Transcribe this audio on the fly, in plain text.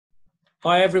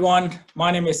Hi everyone,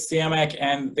 my name is Siamak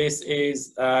and this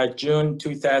is June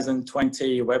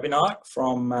 2020 webinar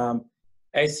from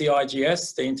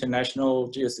ACIGS, the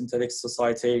International Geosynthetic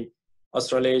Society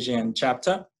Australasian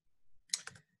chapter.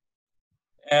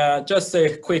 Just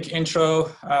a quick intro,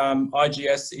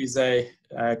 IGS is a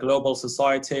global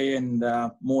society and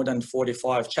more than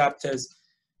 45 chapters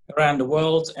around the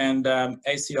world, and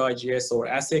ACIGS or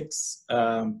ASICS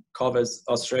covers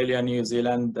Australia, New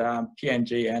Zealand,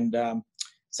 PNG and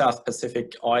South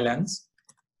Pacific Islands.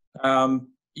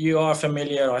 You are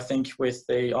familiar, I think, with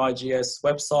the IGS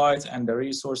website and the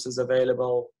resources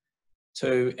available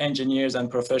to engineers and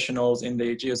professionals in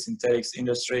the geosynthetics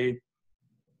industry.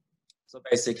 So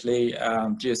basically,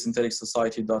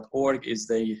 geosyntheticsociety.org is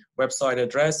the website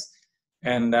address.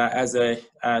 And as a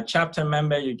chapter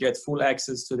member, you get full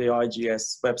access to the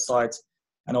IGS website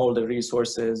and all the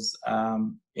resources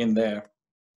in there.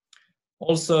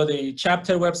 Also, the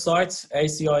chapter website,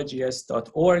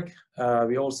 acigs.org.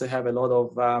 We also have a lot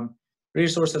of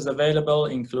resources available,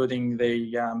 including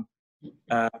the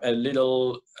a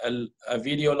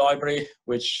video library,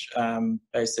 which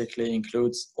basically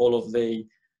includes all of the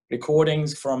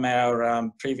recordings from our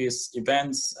previous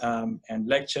events and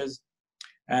lectures,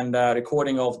 and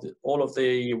recording of all of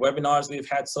the webinars we've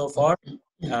had so far.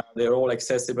 They're all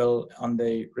accessible on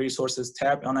the resources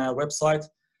tab on our website.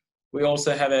 We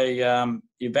also have a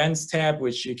events tab,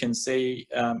 which you can see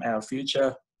our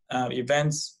future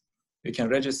events. You can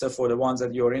register for the ones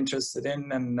that you're interested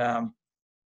in, and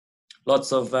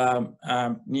lots of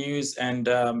news and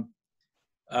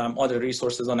other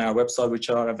resources on our website which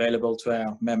are available to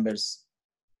our members.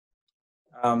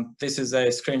 This is a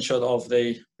screenshot of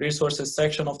the resources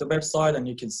section of the website, and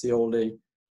you can see all the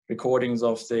recordings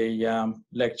of the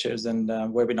lectures and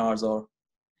webinars are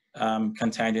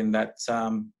contained in that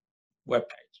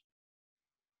webpage.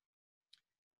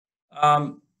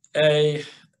 A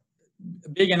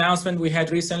big announcement we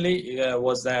had recently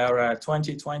was our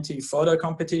 2020 photo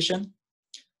competition.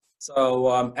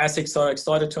 So ASICS are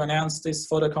excited to announce this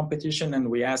photo competition, and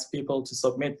we asked people to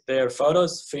submit their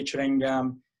photos featuring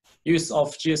use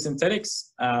of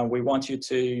geosynthetics. We want you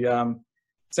to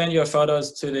send your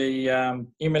photos to the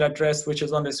email address which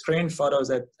is on the screen,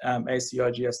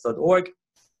 photos@acigs.org.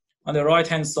 On the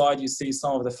right-hand side, you see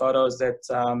some of the photos that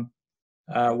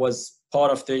was part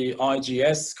of the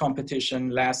IGS competition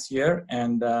last year,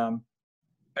 and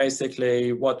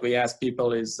basically what we ask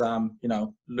people is,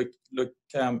 look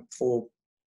for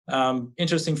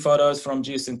interesting photos from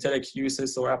geosynthetic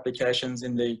uses or applications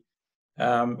in the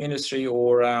industry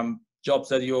or jobs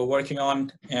that you're working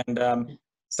on, and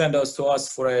send those to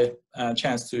us for a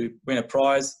chance to win a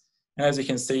prize. And as you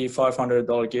can see,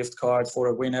 $500 gift card for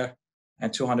a winner,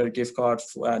 and $200 gift card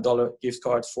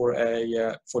for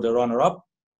the runner-up.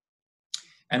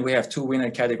 And we have two winner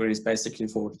categories, basically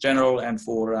for general and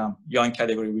for young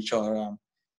category, which are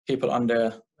people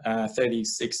under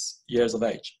 36 years of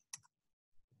age.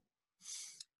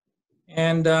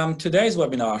 And today's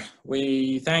webinar,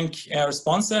 we thank our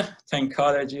sponsor,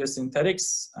 Tenkara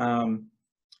Geosynthetics,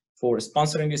 for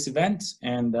sponsoring this event,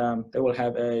 and they will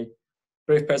have a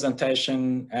brief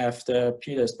presentation after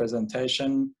Peter's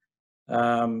presentation.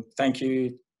 Thank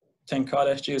you,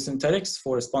 Tenkara Geosynthetics,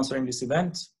 for sponsoring this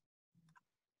event.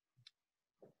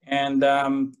 And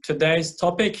today's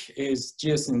topic is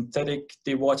geosynthetic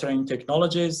dewatering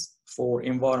technologies for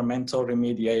environmental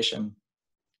remediation,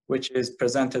 which is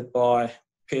presented by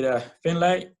Peter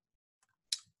Finlay.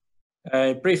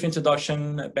 A brief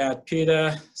introduction about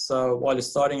Peter. So while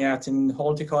starting out in the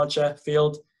horticulture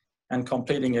field and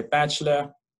completing a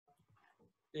bachelor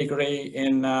degree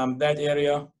in that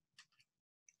area,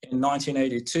 in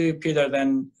 1982, Peter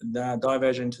then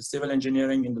diverged into civil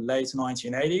engineering in the late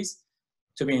 1980s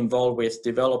to be involved with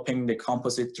developing the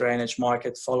composite drainage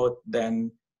market, followed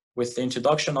then with the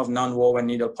introduction of non-woven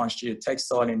needle punch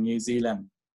geotextile in New Zealand.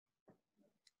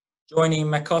 Joining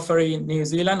McCaffrey in New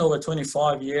Zealand over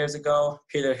 25 years ago,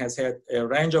 Peter has had a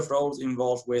range of roles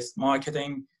involved with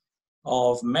marketing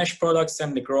of mesh products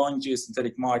and the growing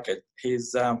geosynthetic market.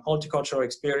 His horticultural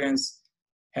experience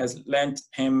has lent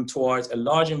him towards a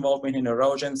large involvement in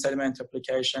erosion, sediment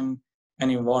application,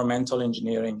 and environmental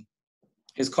engineering.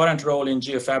 His current role in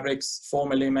Geofabrics,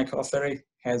 formerly McCaffrey,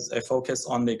 has a focus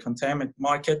on the containment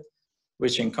market,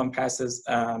 which encompasses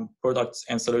products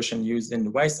and solutions used in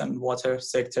the waste and water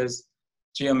sectors,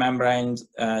 geomembranes,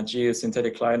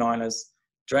 geosynthetic liners,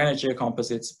 drainage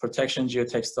geocomposites, protection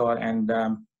geotextile, and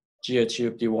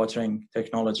geotube dewatering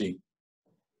technology.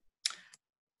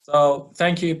 So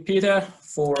thank you, Peter,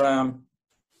 for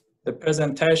the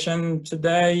presentation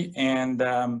today. And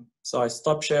so I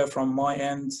stop share from my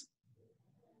end.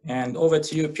 And over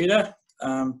to you, Peter.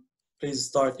 Please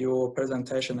start your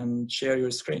presentation and share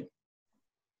your screen.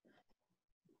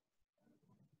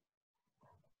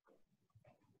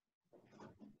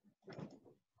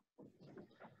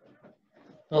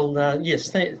 Well,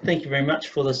 yes, thank you very much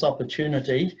for this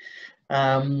opportunity.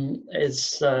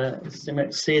 As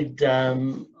Simek said,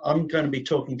 I'm going to be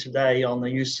talking today on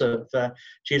the use of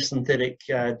geosynthetic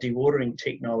dewatering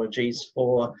technologies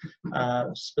for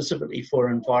specifically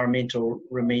for environmental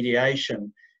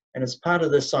remediation. And as part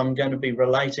of this, I'm going to be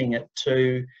relating it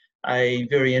to a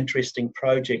very interesting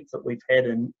project that we've had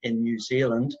in New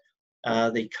Zealand,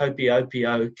 the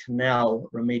Kopiopio Canal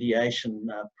Remediation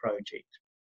Project.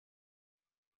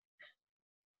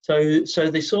 So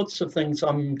the sorts of things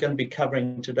I'm going to be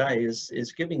covering today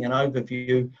is giving an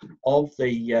overview of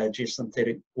the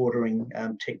geosynthetic watering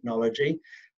technology,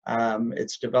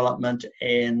 its development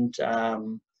and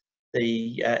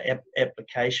the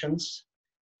applications,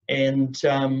 and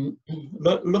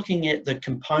looking at the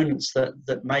components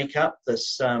that make up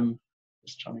this.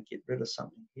 Just trying to get rid of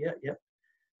something here. Yep.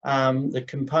 The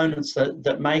components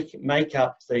that make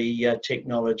up the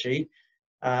technology.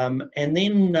 And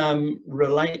then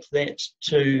relate that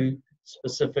to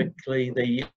specifically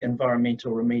the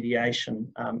environmental remediation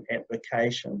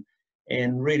application,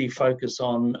 and really focus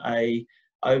on a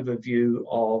overview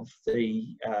of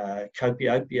the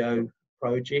Kopiopio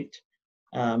project,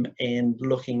 and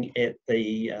looking at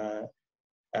the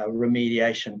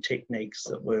remediation techniques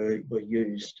that were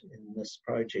used in this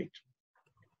project.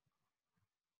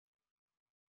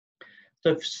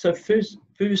 So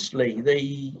firstly,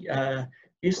 the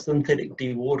geosynthetic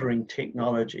dewatering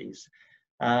technologies.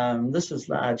 This is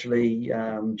largely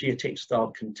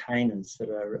geotextile containers that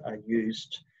are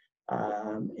used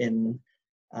in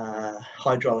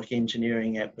hydraulic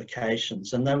engineering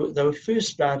applications, and they were first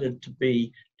started to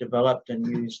be developed and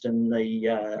used in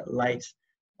the late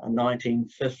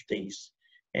 1950s.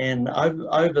 And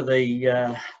over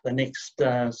the next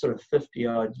sort of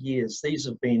 50-odd years, these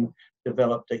have been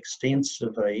developed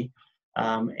extensively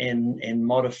and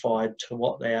modified to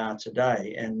what they are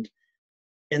today. And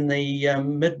in the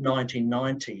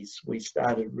mid-1990s, we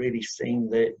started really seeing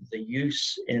the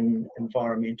use in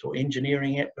environmental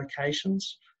engineering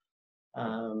applications,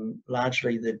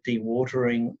 largely the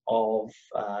dewatering of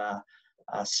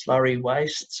slurry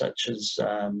waste, such as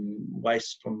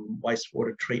waste from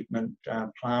wastewater treatment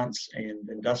plants and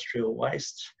industrial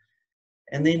waste.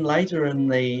 And then later in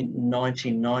the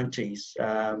 1990s,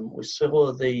 we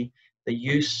saw the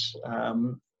use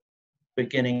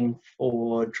beginning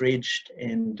for dredged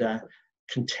and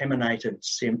contaminated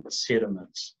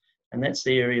sediments. And that's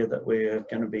the area that we're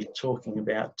going to be talking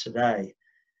about today.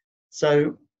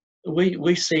 So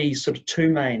we see sort of two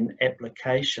main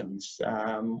applications.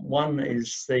 One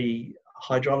is the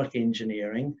hydraulic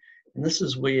engineering, and this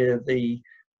is where the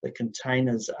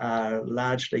containers are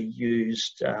largely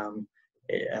used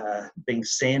being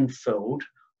sand filled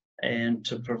and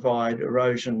to provide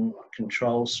erosion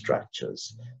control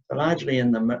structures. So largely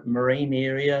in the marine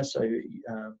area, so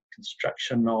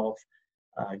construction of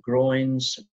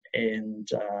groins and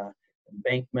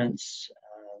embankments,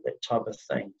 that type of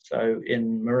thing. So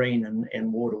in marine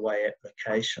and waterway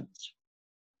applications.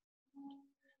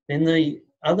 Then the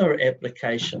other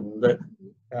application that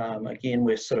again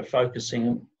we're sort of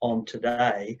focusing on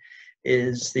today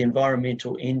is the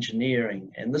environmental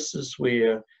engineering, and this is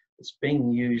where it's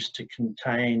being used to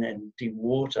contain and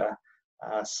dewater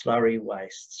slurry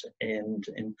wastes, and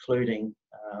including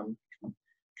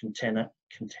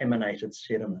contaminated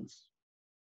sediments.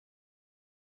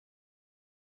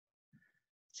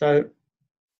 So,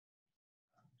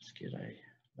 let's get a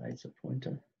laser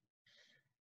pointer.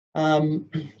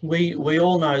 We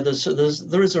all know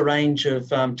there is a range of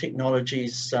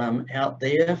technologies out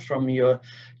there, from your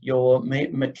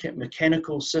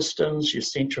mechanical systems, your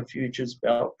centrifuges,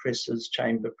 belt presses,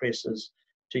 chamber presses,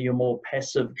 to your more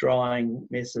passive drying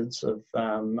methods of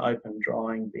open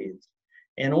drying beds.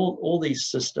 And all these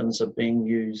systems are being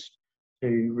used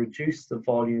to reduce the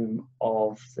volume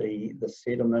of the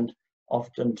sediment,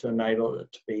 often to enable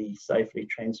it to be safely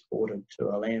transported to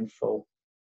a landfill,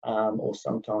 or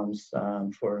sometimes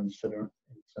for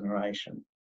incineration.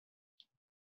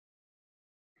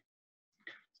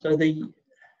 So the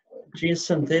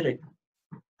geosynthetic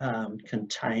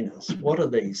containers, what are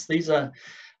these? These are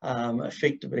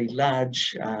effectively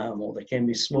large, or they can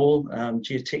be small,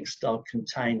 geotextile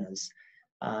containers.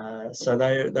 So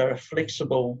they're a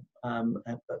flexible,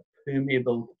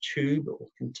 permeable tube or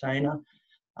container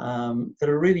that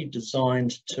are really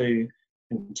designed to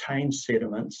contain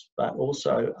sediments, but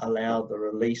also allow the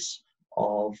release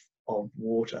of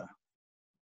water.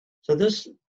 So this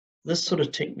this sort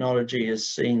of technology has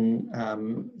seen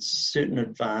certain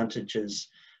advantages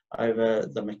over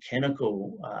the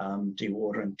mechanical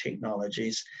dewatering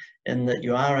technologies, in that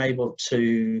you are able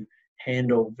to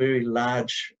handle very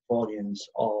large volumes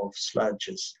of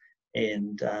sludges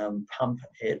and pump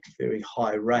at very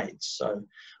high rates. So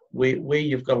where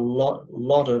you've got a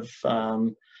lot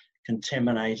of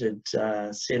contaminated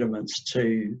sediments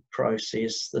to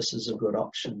process, this is a good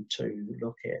option to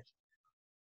look at.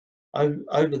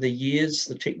 Over the years,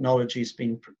 the technology has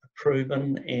been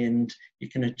proven, and you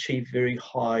can achieve very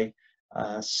high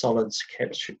solids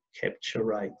capture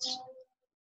rates.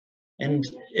 And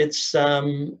it's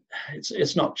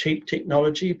not cheap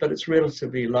technology, but it's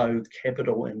relatively low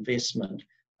capital investment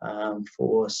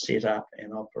for setup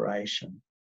and operation.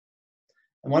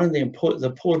 And one of the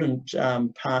important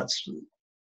parts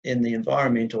in the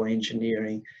environmental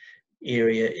engineering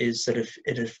area is that it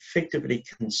effectively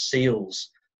conceals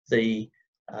the,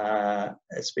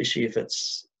 especially if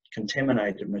it's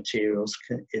contaminated materials,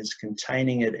 is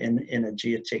containing it in a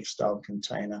geotextile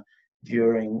container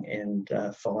during and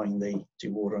following the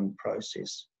dewatering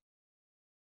process.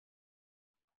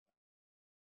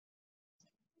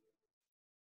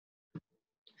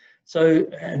 So,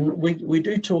 and we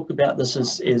do talk about this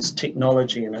as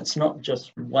technology, and it's not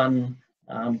just one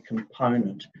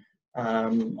component.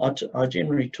 I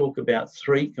generally talk about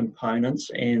three components,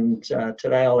 and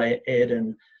today I'll add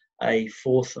in a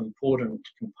fourth important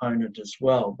component as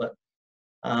well. But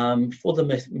for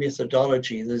the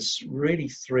methodology, there's really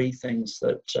three things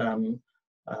that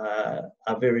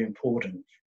are very important.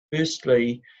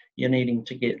 Firstly, you're needing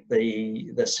to get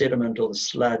the sediment or the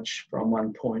sludge from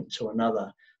one point to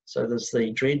another. So there's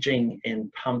the dredging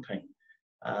and pumping.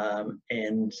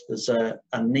 And there's a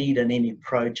need in any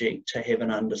project to have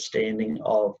an understanding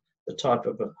of the type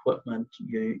of equipment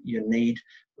you need,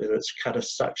 whether it's cutter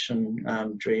suction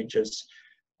dredges,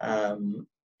 and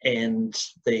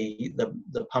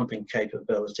the pumping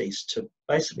capabilities to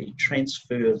basically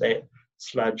transfer that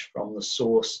sludge from the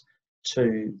source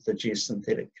to the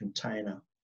geosynthetic container.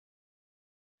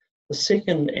 The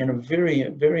second and a very,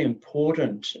 very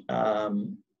important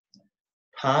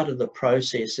part of the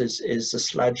process is the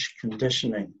sludge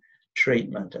conditioning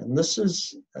treatment, and this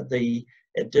is the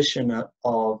addition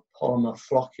of polymer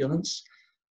flocculants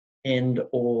and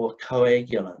or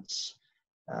coagulants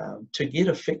to get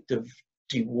effective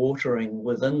dewatering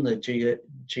within the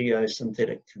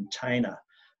geosynthetic container.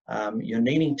 You're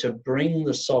needing to bring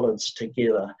the solids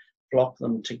together, block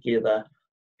them together,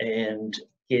 and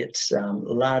get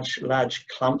large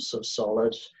clumps of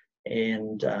solids,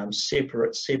 and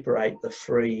separate the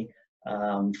free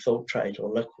filtrate or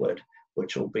liquid,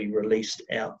 which will be released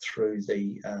out through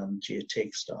the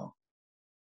geotextile.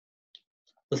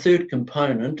 The third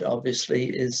component, obviously,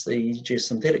 is the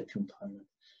geosynthetic component.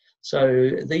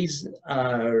 So these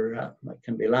are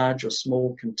can be large or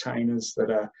small containers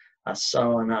that are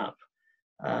sewn up.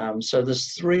 So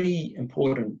there's three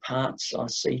important parts I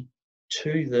see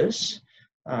to this.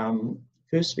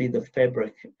 Firstly, the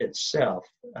fabric itself.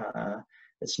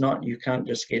 It's not, you can't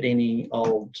just get any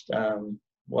old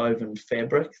woven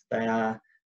fabric. They are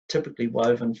typically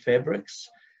woven fabrics,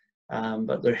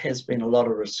 but there has been a lot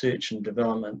of research and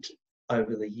development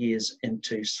over the years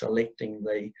into selecting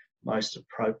the most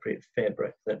appropriate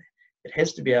fabric. That it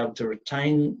has to be able to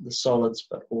retain the solids,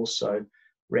 but also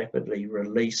rapidly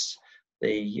release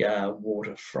the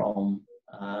water from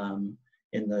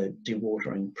in the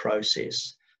dewatering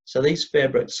process. So these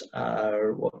fabrics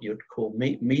are what you'd call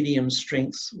medium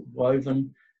strength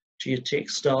woven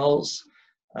geotextiles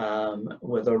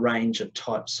with a range of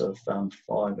types of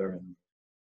fibre.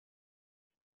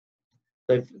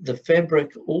 The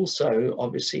fabric also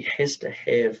obviously has to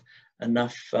have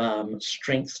enough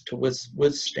strength to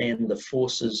withstand the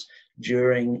forces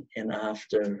during and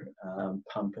after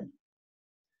pumping.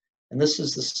 And this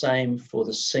is the same for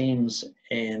the seams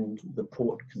and the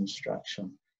port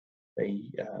construction, the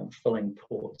filling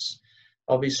ports.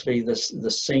 Obviously the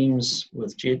seams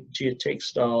with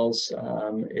geotextiles,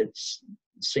 its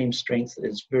seam strength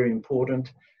is very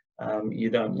important. You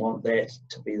don't want that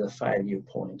to be the failure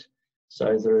point.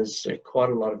 So there is quite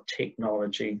a lot of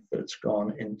technology that's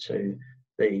gone into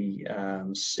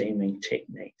the seaming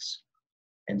techniques.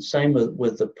 And same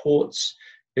with the ports.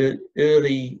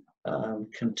 Early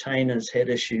containers had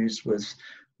issues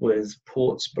with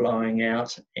ports blowing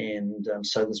out, and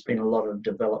so there's been a lot of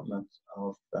development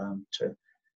of to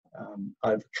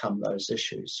overcome those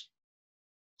issues.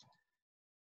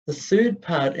 The third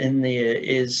part in there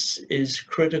is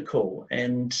critical,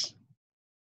 and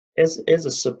as a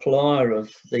supplier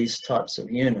of these types of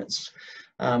units,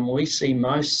 we see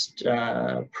most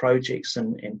projects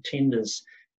and tenders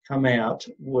come out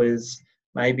with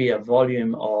maybe a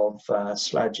volume of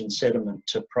sludge and sediment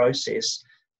to process,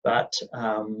 but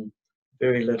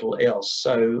very little else.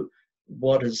 So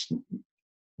what is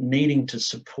needing to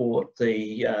support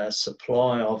the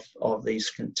supply of these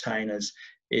containers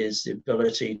is the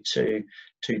ability to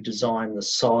design the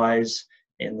size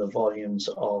and the volumes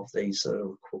of these that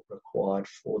are required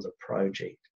for the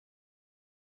project.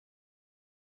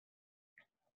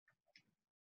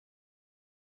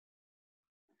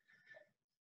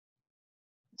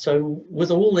 So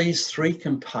with all these three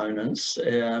components,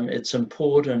 it's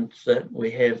important that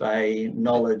we have a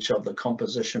knowledge of the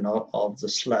composition of the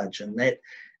sludge, and that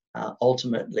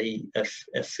ultimately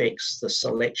affects the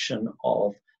selection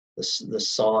of the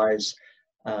size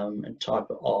and type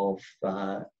of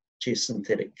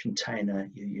geosynthetic container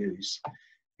you use.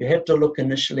 You have to look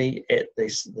initially at the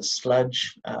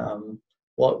sludge,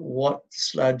 what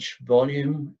sludge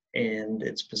volume and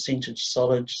its percentage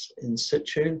solids in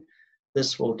situ.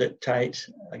 This will dictate,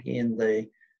 again,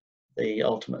 the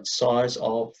ultimate size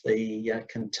of the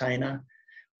container.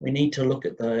 We need to look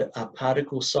at the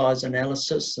particle size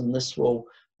analysis, and this will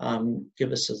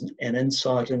give us an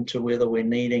insight into whether we're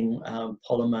needing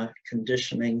polymer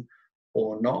conditioning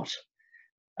or not.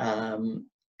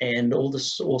 And all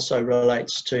this also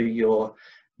relates to your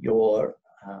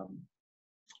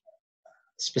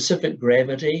specific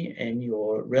gravity and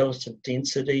your relative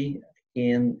density,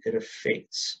 and it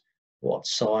affects what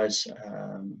size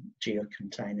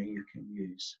geocontainer you can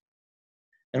use.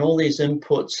 And all these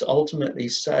inputs ultimately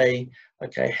say,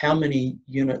 okay, how many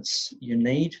units you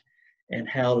need and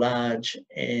how large,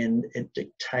 and it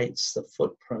dictates the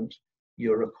footprint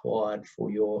you're required for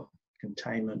your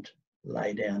containment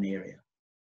laydown area.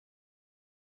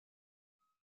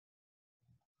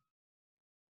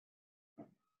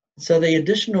 So the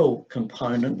additional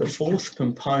component, the fourth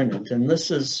component, and this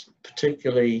is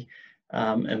particularly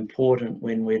important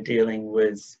when we're dealing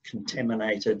with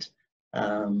contaminated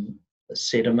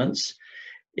sediments,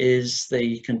 is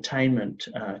the containment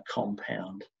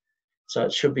compound. So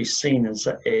it should be seen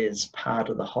as part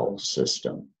of the whole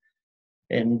system.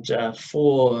 And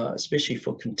especially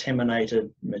for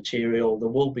contaminated material, there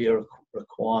will be a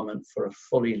requirement for a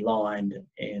fully lined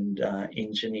and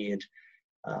engineered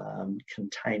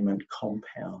containment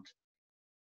compound.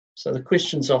 So the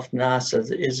question's often asked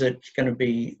is it going to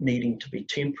be needing to be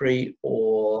temporary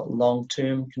or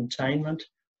long-term containment?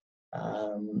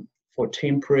 For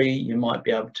temporary, you might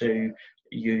be able to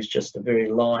use just a very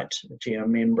light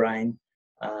geomembrane,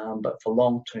 but for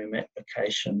long-term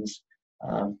applications,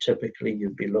 typically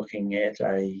you'd be looking at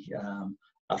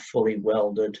a fully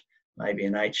welded, maybe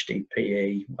an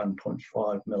HDPE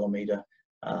 1.5 millimeter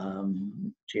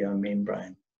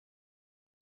geomembrane.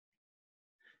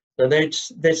 So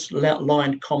that's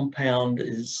lined compound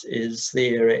is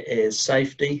there as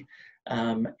safety,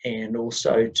 and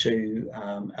also to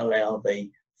allow the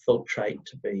filtrate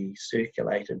to be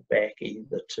circulated back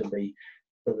either to the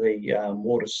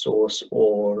water source,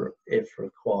 or if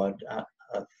required a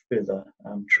further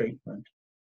treatment.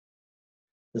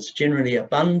 There's generally a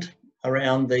bund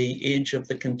around the edge of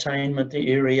the containment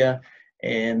area,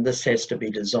 and this has to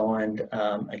be designed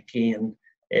again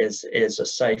as a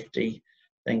safety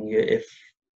thing. If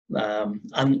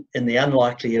in the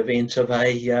unlikely event of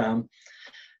a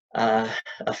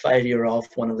failure of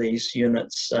one of these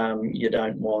units, you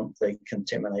don't want the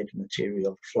contaminated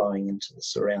material flowing into the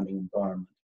surrounding environment.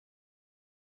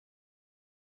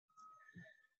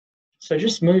 So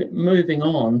just moving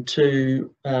on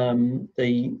to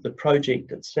the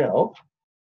project itself.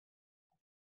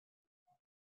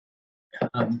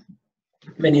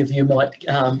 Many of you might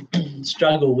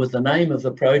struggle with the name of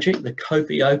the project, the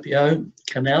Kopiopio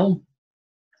Canal.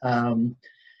 Kopiopio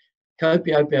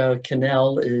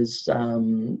Canal is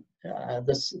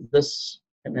this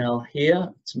canal here.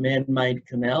 It's a man-made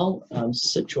canal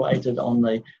situated on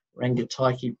the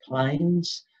Rangitaiki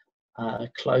Plains,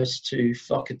 close to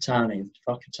Whakatane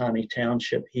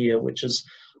Township here, which is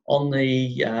on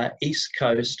the east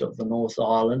coast of the North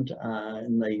Island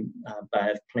in the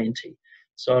Bay of Plenty.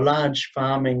 So a large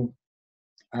farming,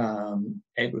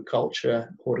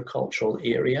 agriculture, horticultural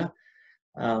area.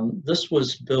 This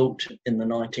was built in the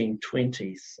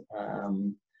 1920s.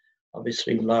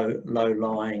 Obviously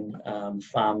low-lying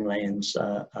farmlands,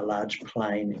 a large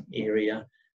plain area.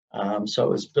 So it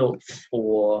was built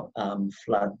for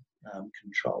flood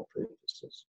control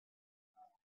purposes.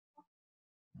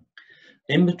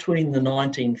 In between the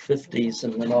 1950s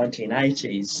and the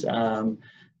 1980s,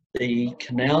 the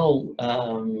canal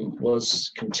was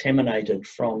contaminated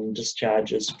from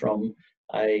discharges from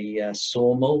a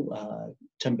sawmill,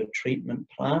 timber treatment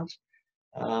plant,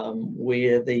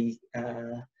 where the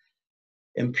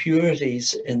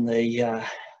impurities in the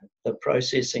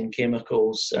processing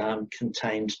chemicals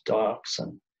contained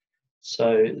dioxin.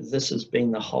 So this has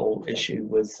been the whole issue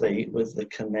with the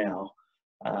canal,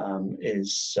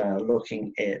 is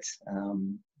looking at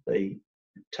the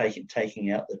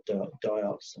taking out the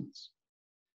dioxins.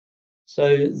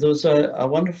 So there was a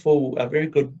wonderful, a very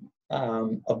good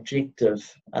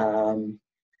objective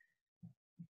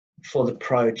for the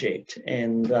project,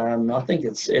 and I think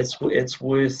it's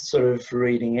worth sort of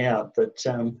reading out that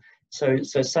so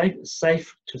to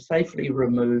safely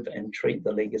remove and treat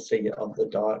the legacy of the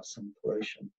dioxin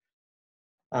pollution,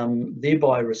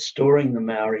 thereby restoring the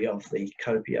Maori of the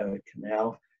Kopio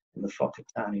Canal and the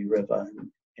Whakatane River,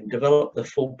 and develop the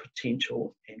full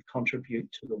potential and contribute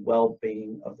to the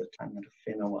well-being of the tangata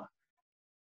whenua.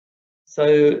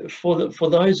 So for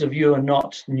those of you who are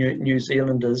not New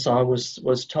Zealanders, I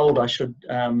was told I should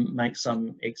make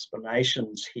some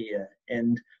explanations here,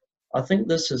 and I think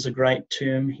this is a great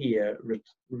term here,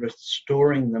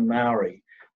 restoring the Maori.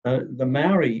 The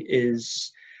Maori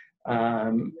is,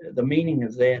 the meaning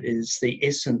of that is the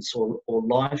essence or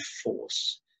life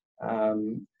force.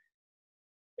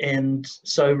 And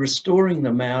so restoring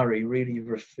the Maori really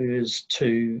refers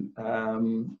to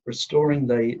restoring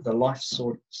the life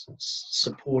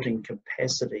supporting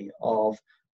capacity of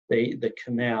the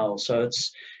canal. So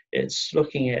it's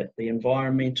looking at the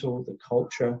environmental, the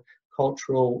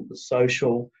cultural, the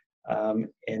social,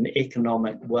 and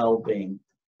economic well-being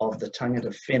of the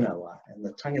tangata whenua. And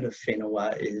the tangata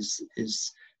whenua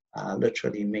is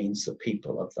literally means the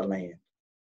people of the land.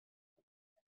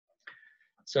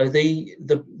 So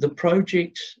the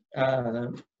project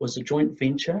was a joint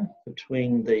venture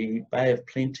between the Bay of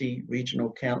Plenty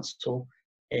Regional Council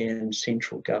and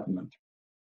central government.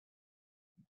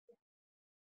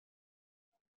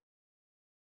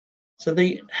 So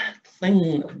the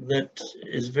thing that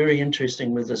is very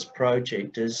interesting with this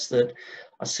project is that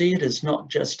I see it as not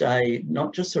just a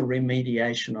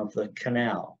remediation of the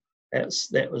canal.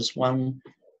 That was one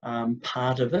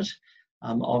part of it.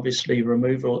 Obviously,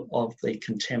 removal of the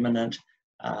contaminant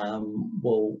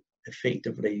will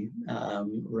effectively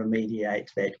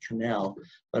remediate that canal,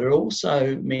 but it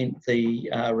also meant the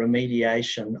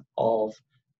remediation of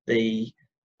the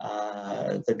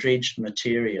dredged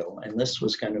material, and this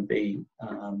was going to be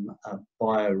a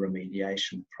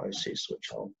bioremediation process, which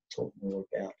I'll talk more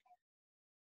about.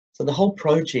 So the whole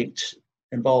project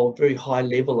involved very high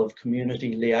level of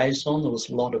community liaison. There was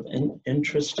a lot of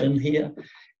interest in here.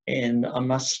 And I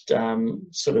must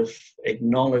sort of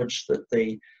acknowledge that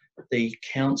the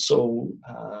council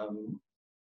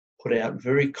put out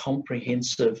very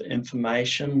comprehensive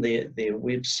information. Their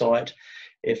website,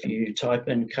 if you type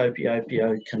in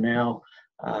Kopio Canal,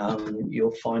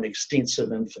 you'll find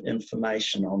extensive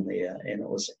information on there, and it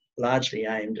was largely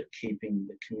aimed at keeping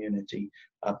the community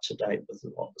up to date with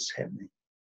what was happening.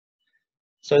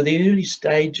 So the early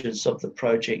stages of the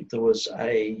project, there was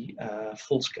a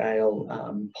full-scale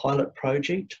pilot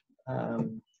project,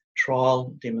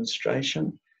 trial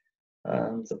demonstration.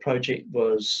 The project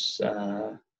was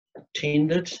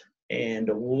tendered and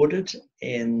awarded,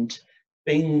 and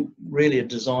being really a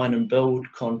design and build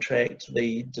contract,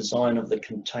 the design of the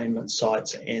containment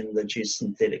sites and the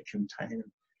geosynthetic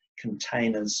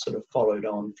containers sort of followed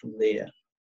on from there.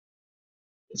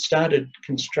 It started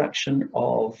construction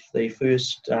of the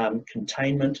first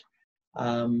containment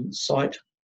site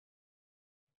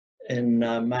in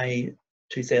May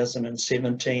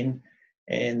 2017,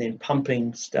 and then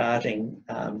pumping starting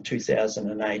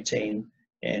 2018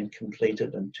 and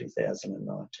completed in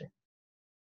 2019.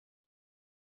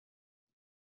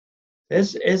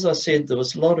 As I said, there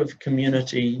was a lot of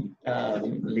community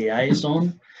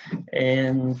liaison,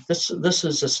 and this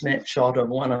is a snapshot of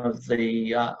one of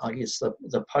the, I guess,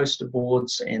 the poster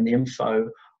boards and the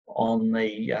info on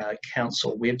the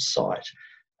council website,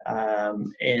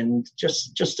 and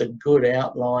just a good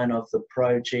outline of the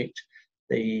project,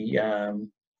 the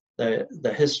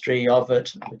history of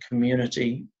it, the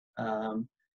community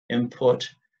input,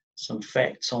 some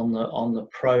facts on the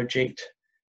project,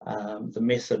 the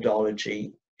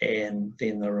methodology, and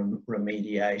then the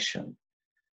remediation.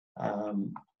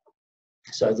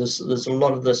 So there's a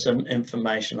lot of this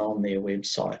information on their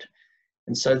website.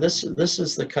 And so this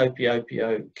is the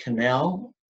Kopio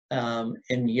Canal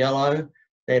in yellow.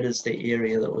 That is the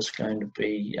area that was going to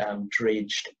be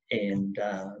dredged and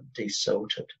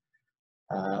desilted.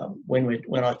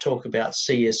 When I talk about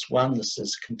CS1, this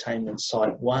is containment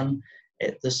site 1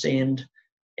 at this end,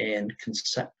 and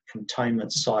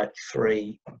containment site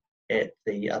 3 at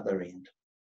the other end.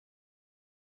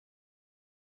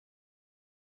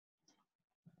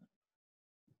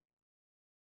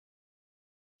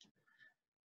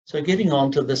 So getting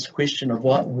on to this question of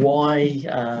why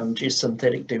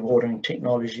geosynthetic dewatering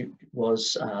technology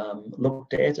was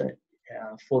looked at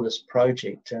for this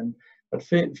project. But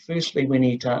firstly, we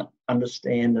need to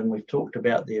understand, and we've talked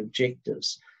about the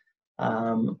objectives,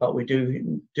 but we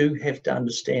do have to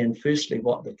understand firstly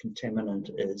what the contaminant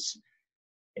is.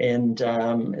 And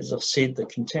as I've said, the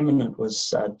contaminant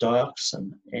was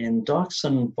dioxin, and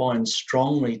dioxin binds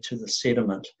strongly to the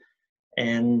sediment.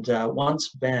 And once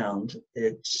bound,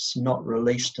 it's not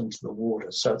released into the water,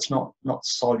 so it's not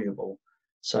soluble.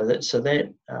 So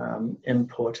that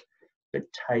input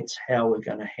dictates how we're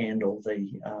going to handle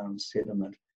the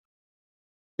sediment.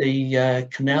 The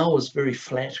canal was very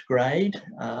flat grade.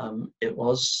 It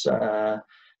was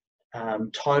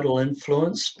tidal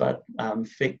influence, but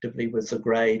effectively with the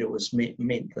grade, it was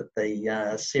meant that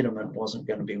the sediment wasn't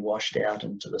going to be washed out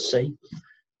into the sea.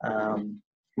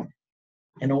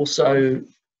 And also,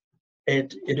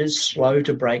 it is slow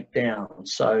to break down,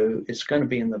 so it's going to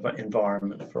be in the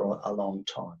environment for a long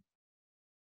time.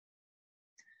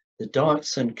 The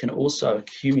dioxin can also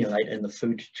accumulate in the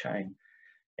food chain,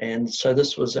 and so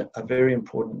this was a very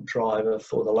important driver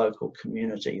for the local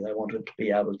community. They wanted to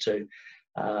be able to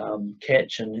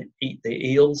catch and eat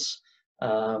the eels,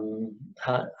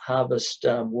 harvest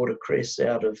watercress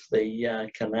out of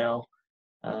the canal,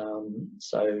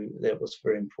 so that was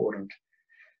very important.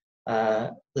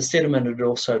 The sediment had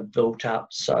also built up,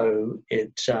 so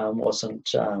it wasn't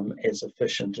as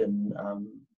efficient in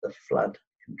the flood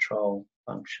control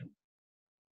function.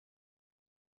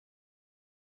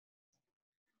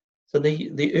 So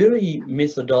the early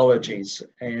methodologies,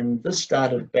 and this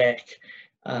started back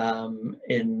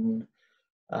in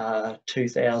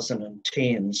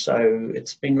 2010, so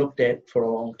it's been looked at for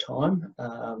a long time,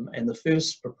 and the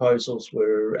first proposals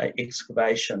were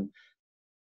excavation.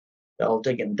 They'll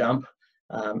dig and dump,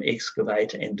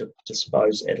 excavate and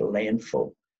dispose at a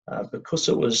landfill. Because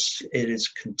it is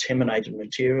contaminated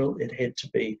material, it had to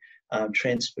be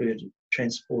transported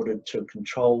to a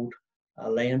controlled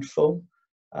landfill,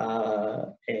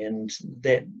 and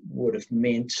that would have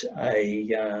meant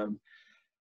a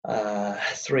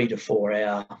 3 to 4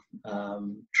 hour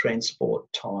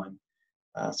transport time.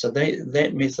 So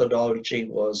that methodology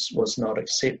was not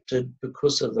accepted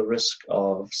because of the risk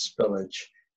of spillage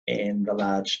and the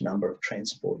large number of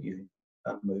transport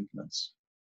movements.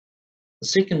 The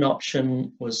second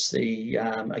option was the,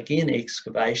 again,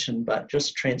 excavation, but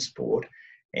just transport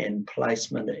and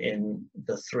placement in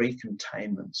the 3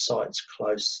 containment sites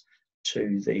close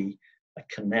to the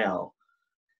canal.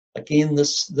 Again,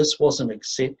 this wasn't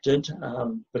accepted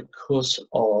because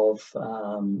of,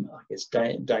 I guess,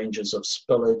 dangers of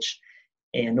spillage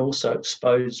and also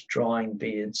exposed drying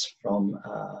beds from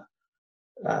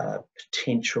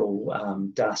potential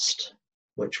dust,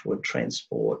 which would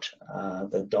transport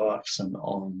the dioxin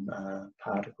on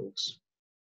particles.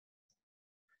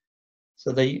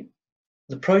 So the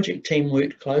project team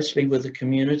worked closely with the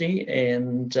community,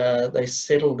 and they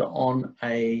settled on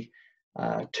a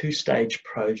 2-stage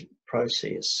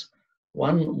process.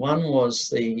 One was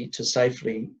to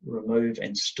safely remove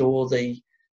and store the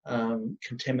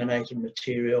contaminated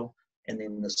material, and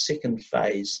then the second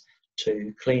phase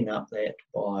to clean up that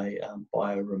by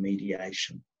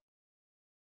bioremediation.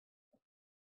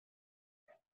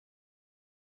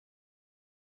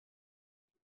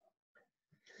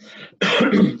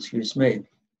 Excuse me.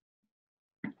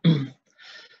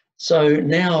 So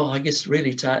now, I guess,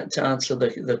 really to answer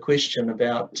the question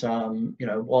about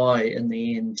why in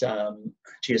the end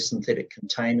geosynthetic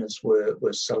containers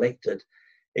were selected,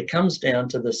 it comes down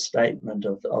to the statement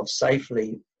of safe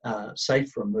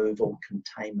removal,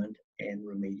 containment, and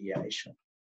remediation.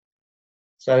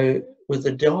 So with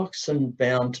the dioxin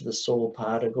bound to the soil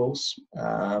particles,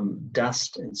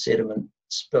 dust and sediment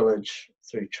spillage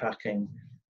through trucking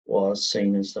was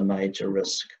seen as the major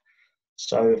risk.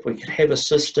 So if we could have a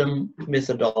system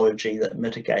methodology that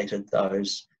mitigated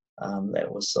those, that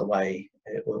was the way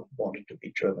it wanted to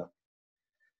be driven.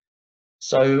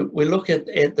 So we look at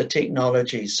the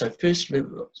technology. So first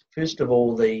of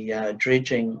all, the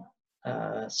dredging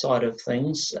side of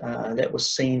things, that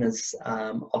was seen as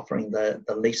offering the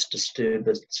least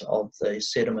disturbance of the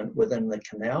sediment within the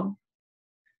canal.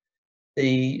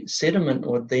 The sediment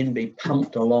would then be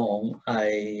pumped along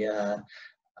a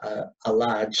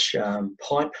large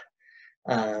pipe,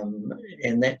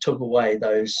 and that took away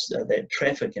that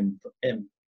traffic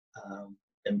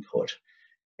input.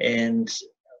 And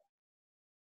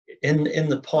in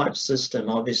the pipe system,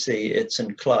 obviously it's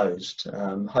enclosed.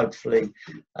 Hopefully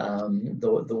there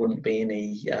wouldn't be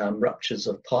any ruptures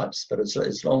of pipes, but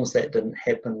as long as that didn't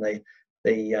happen, the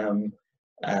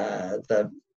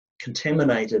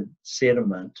contaminated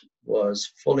sediment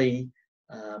was fully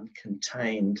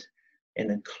contained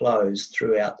and enclosed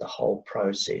throughout the whole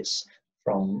process,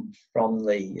 from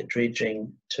the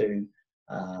dredging to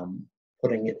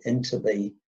putting it into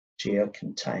the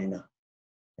geocontainer.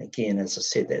 Again, as I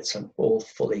said, that's all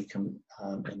fully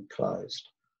enclosed.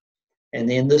 And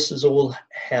then this is all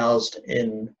housed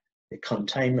in the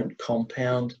containment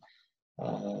compound,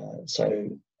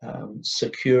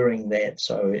 securing that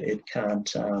so it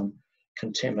can't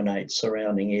contaminate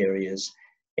surrounding areas,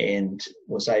 and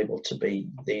was able to be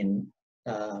then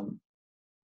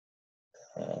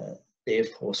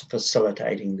therefore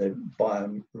facilitating the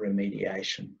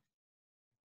bioremediation.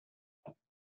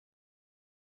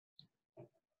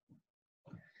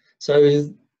 So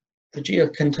the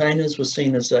geocontainers were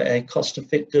seen as a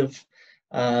cost-effective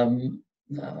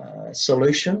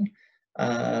solution,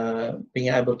 being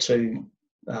able to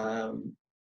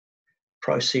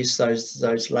process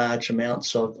those large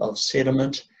amounts of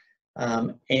sediment,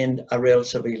 and a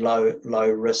relatively low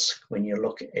risk when you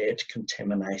look at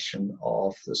contamination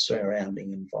of the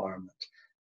surrounding environment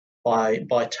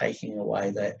by taking away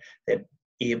that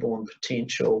airborne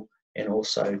potential and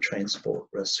also transport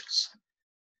risks.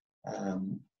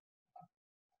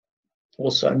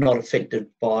 Also not affected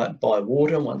by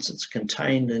water once it's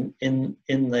contained in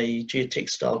the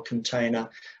geotextile container.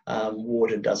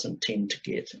 Water doesn't tend to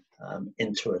get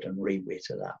into it and re-wet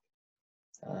it up.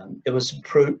 It was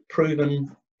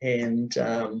proven, and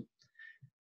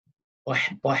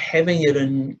by having it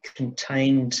in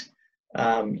contained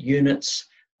units,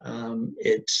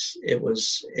 it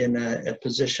was in a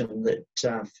position that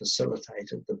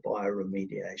facilitated the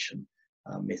bioremediation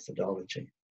methodology.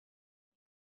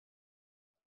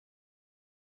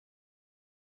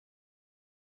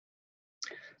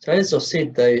 So as I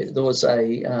said, there was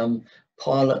a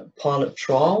pilot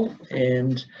trial,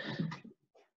 and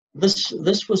this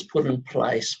was put in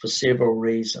place for several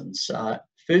reasons.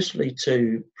 Firstly,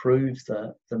 to prove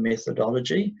the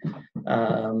methodology.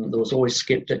 There was always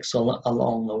skeptics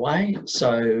along the way,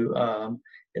 so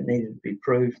it needed to be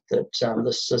proved that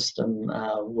this system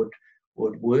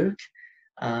would work.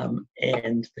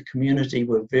 And the community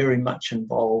were very much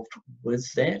involved with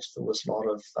that. There was a lot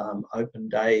of open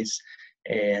days,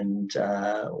 and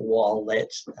while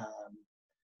that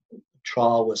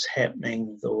trial was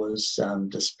happening, there was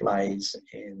displays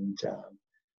and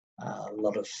a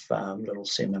lot of little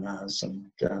seminars and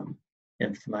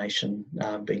information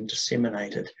being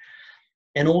disseminated.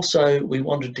 And also we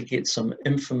wanted to get some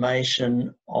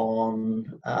information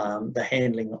on the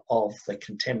handling of the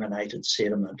contaminated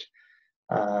sediment.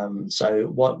 So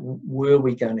what were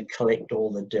we going to collect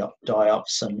all the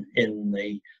dioxin in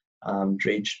the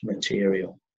dredged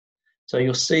material? So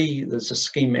you'll see there's a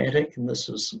schematic, and this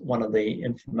is one of the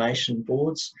information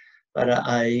boards, but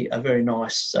a very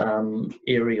nice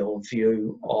aerial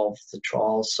view of the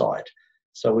trial site.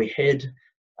 So we had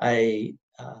a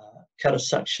cutter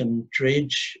suction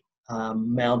dredge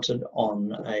mounted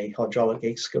on a hydraulic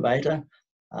excavator.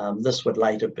 This would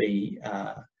later be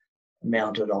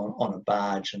mounted on a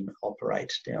barge and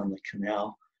operate down the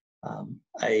canal.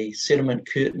 A sediment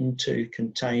curtain to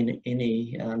contain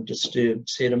any disturbed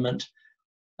sediment.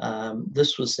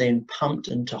 This was then pumped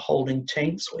into holding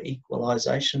tanks or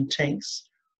equalization tanks.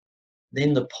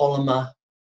 Then the polymer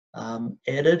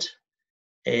added,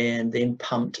 and then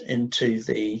pumped into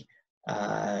the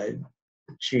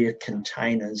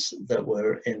geocontainers that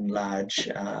were in large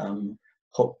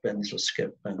hook bins or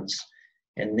skip bins.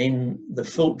 And then the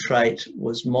filtrate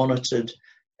was monitored,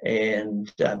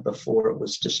 and before it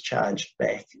was discharged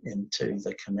back into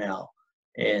the canal,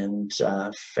 and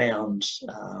found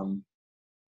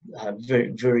a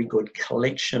very good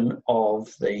collection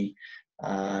of the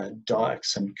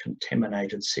dioxin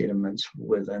contaminated sediments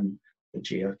within the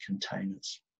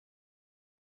geocontainers.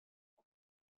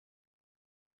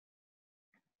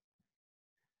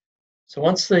 So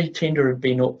once the tender had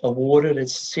been awarded,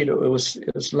 as I said, it was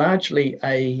largely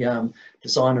a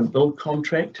design and build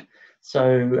contract.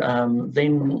 So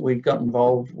then we got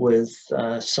involved with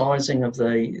sizing of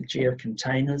the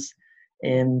geocontainers,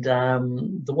 and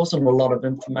there wasn't a lot of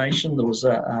information. There was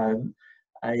a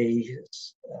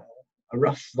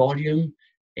rough volume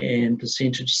and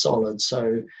percentage solid.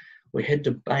 So we had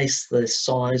to base the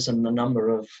size and the number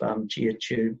of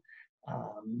geotube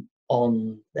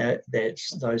on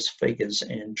those figures,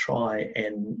 and try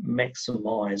and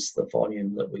maximize the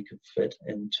volume that we could fit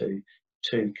into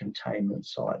 2 containment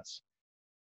sites.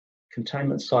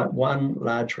 Containment site 1,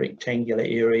 large rectangular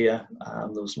area,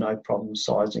 there was no problem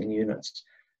sizing units.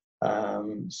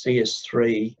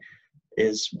 CS3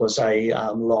 was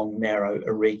a long, narrow,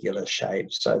 irregular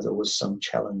shape, so there was some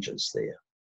challenges there.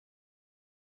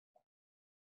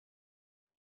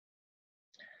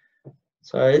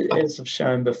 So as I've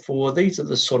shown before, these are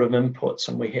the sort of inputs,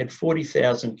 and we had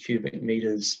 40,000 cubic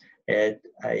meters at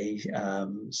a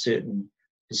certain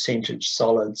percentage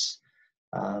solids,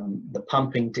 the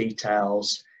pumping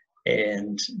details,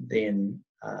 and then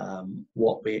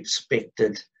what we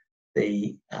expected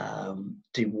the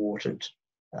dewatered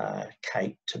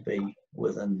cake to be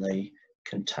within the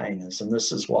containers. And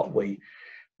this is what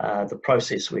the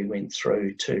process we went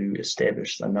through to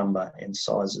establish the number and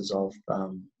sizes of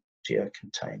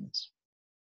geocontainers.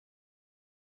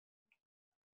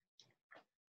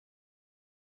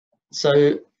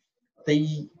 So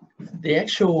the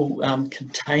actual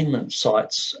containment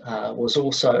sites was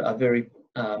also a very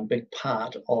big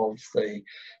part of the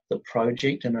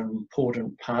project, and an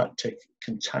important part to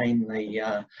contain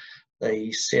the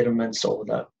sediments or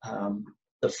the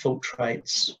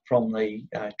filtrates from the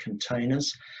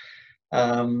containers.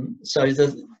 So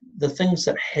the things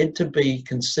that had to be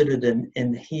considered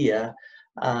in here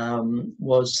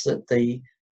was that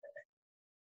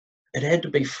it had to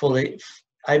be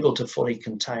able to fully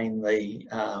contain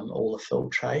all the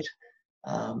filtrate.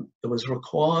 It was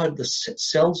required, the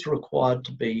cells were required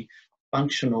to be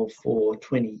functional for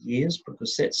 20 years,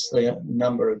 because that's the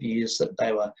number of years that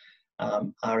they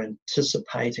are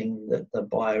anticipating that the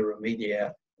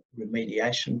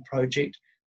bioremediation project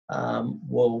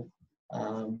will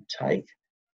take.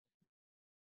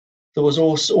 There was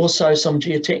also some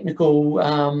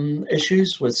geotechnical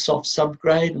issues with soft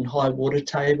subgrade and high water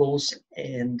tables,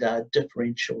 and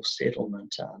differential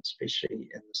settlement, especially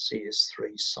in the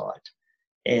CS3 site.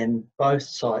 And both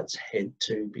sites had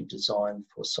to be designed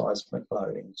for seismic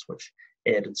loadings, which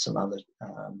added some other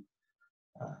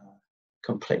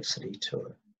complexity to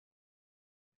it.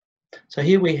 So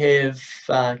here we have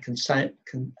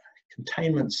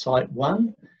containment site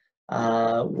 1,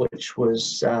 which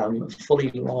was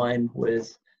fully lined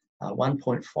with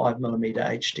 1.5mm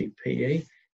HDPE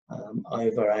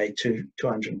over a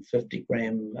 250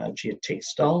 gram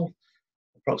geotextile,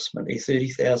 approximately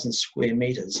 30,000 square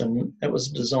meters. And it was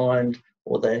designed,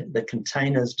 or the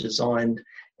containers designed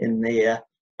in there,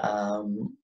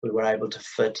 we were able to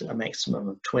fit a maximum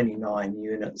of 29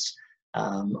 units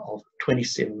of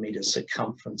 27 meter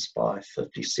circumference by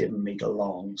 57 meter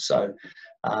long. So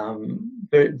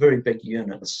very, very big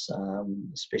units,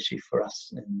 especially for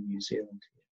us in New Zealand.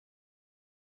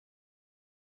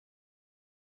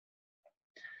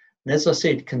 And as I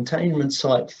said, containment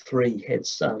site 3 had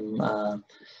some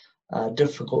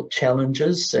difficult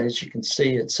challenges. As you can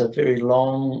see, it's a very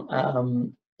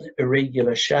long,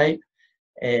 irregular shape,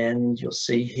 and you'll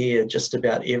see here just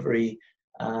about every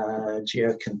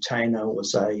geocontainer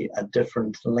was a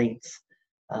different length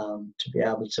to be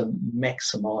able to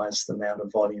maximize the amount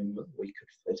of volume that we could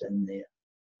fit in there.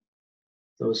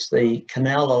 There was the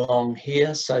canal along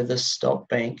here, so this stop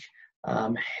bank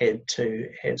had to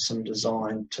have some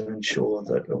design to ensure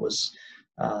that it was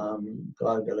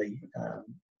globally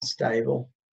stable.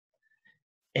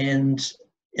 And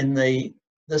in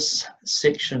this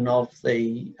section of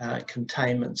the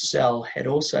containment cell had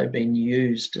also been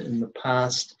used in the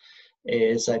past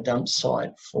as a dump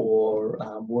site for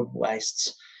wood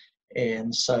wastes,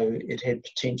 and so it had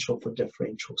potential for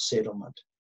differential settlement.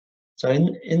 So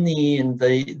in the end,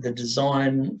 the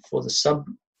design for the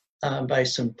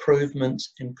sub-base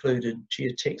improvements included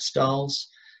geotextiles,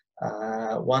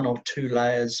 1 or 2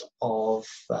 layers of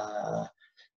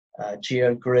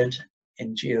geogrid,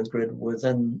 and geogrid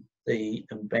within the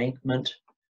embankment,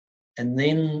 and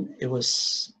then it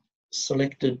was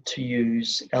selected to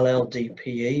use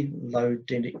LLDPE,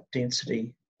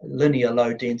 linear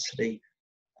low density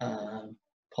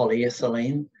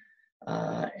polyethylene,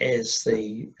 as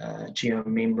the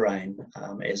geomembrane,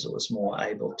 as it was more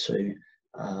able to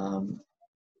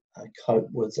cope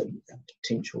with a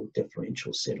potential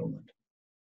differential settlement.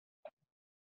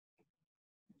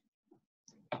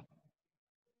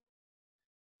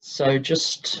 So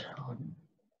just, I'm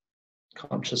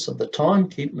conscious of the time,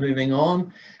 keep moving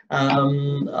on.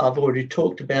 I've already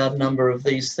talked about a number of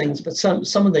these things, but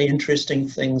some of the interesting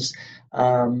things,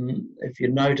 if you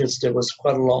noticed, it was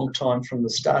quite a long time from the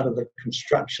start of the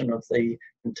construction of the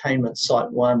containment site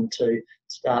 1 to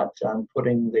start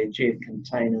putting the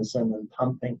geocontainers in and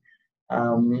pumping.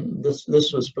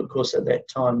 This was because at that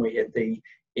time we had the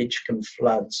Edgecombe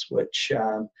floods, which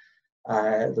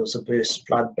there was a burst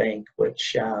flood bank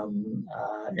which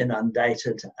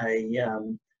inundated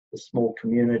the small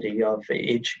community of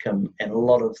Edgecombe, and a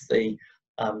lot of the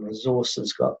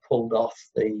resources got pulled off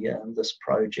this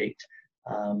project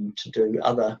to do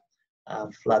other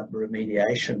flood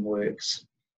remediation works.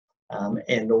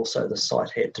 And also the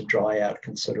site had to dry out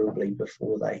considerably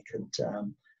before they could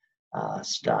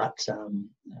start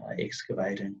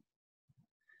excavating.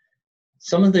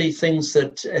 Some of the things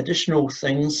additional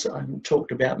things I haven't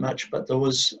talked about much, but there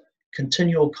was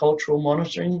continual cultural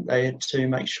monitoring. They had to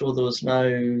make sure there was no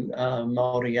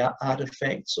Māori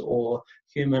artifacts or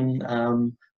human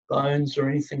bones or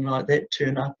anything like that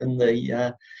turn up in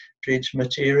the dredged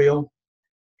material.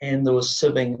 And there was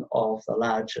sieving of the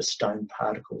larger stone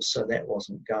particles, so that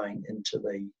wasn't going into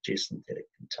the geosynthetic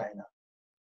container.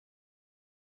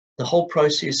 The whole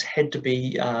process had to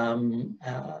be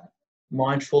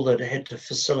mindful that it had to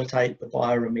facilitate the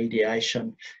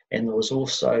bioremediation, and there was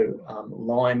also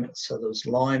lime, so there was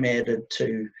lime added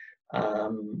to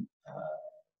affect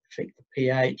the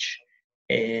pH,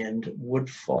 and wood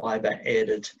fibre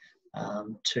added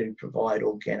to provide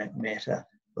organic matter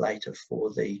later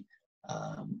for the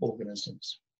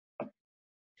organisms.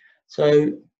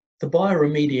 So the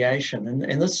bioremediation,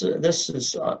 and this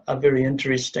is a very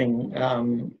interesting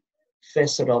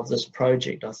facet of this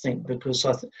project, I think, because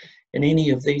in any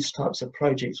of these types of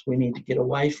projects, we need to get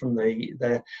away from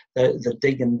the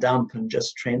dig and dump and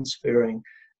just transferring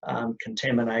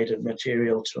contaminated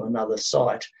material to another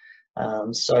site.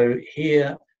 So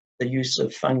here, the use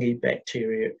of fungi,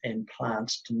 bacteria, and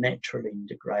plants to naturally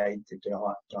degrade the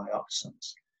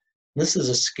dioxins. This is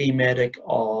a schematic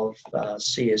of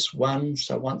CS1.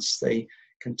 So once the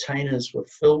containers were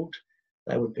filled,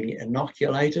 they would be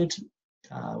inoculated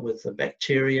with the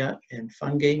bacteria and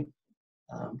fungi,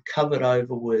 covered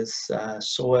over with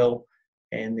soil,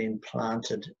 and then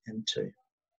planted into.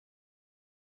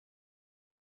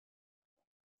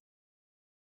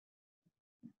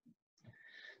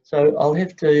 So I'll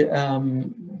have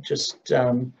to just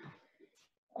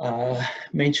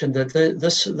mention that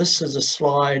this is a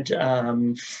slide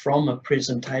from a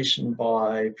presentation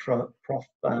by Prof.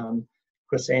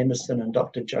 Chris Anderson and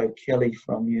Dr. Joe Kelly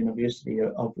from University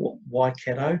of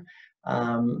Waikato.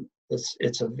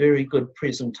 It's a very good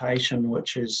presentation,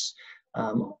 which is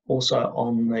also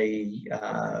on the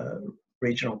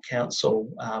Regional Council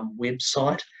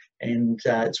website, and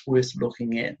it's worth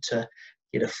looking at to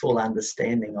get a full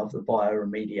understanding of the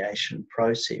bioremediation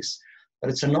process. But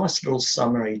it's a nice little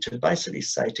summary to basically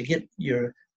say, to get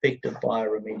your effective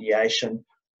bioremediation,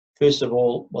 first of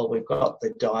all, well, we've got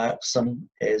the dioxin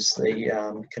as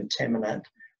the contaminant.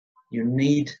 You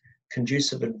need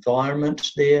conducive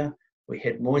environment there. We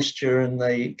had moisture in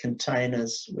the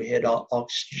containers, we had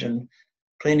oxygen,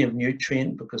 plenty of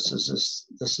nutrient, because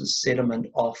this is sediment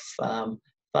off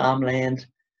farmland.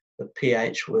 The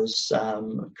pH was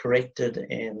corrected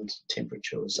and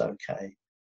temperature was okay.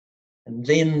 And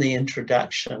then the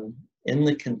introduction in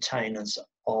the containers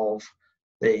of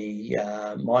the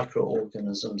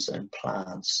microorganisms and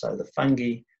plants. So the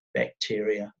fungi,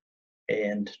 bacteria,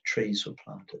 and trees were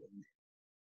planted in there.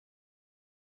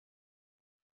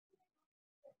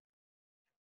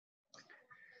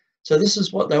 So this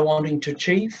is what they're wanting to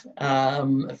achieve.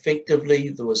 Effectively,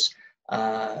 there was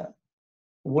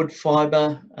wood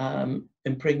fibre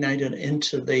impregnated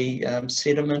into the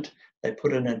sediment. They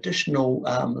put an additional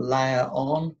layer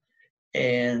on,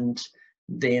 and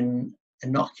then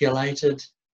inoculated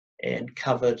and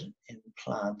covered and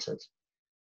planted.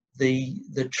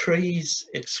 The trees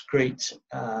excrete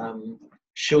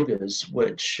sugars,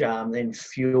 which then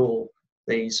fuel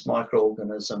these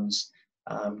microorganisms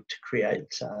to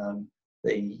create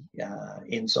the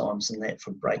enzymes and that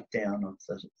for breakdown of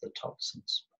the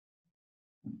toxins.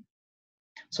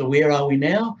 So where are we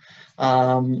now?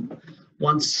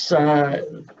 Once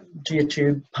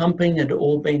geotube pumping had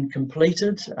all been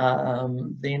completed,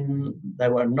 then they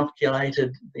were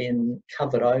inoculated, then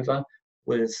covered over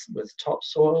with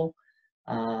topsoil,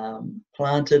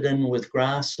 planted in with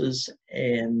grasses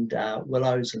and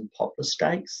willows and poplar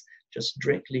stakes, just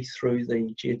directly through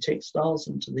the geotextiles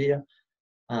into there,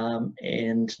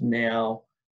 and now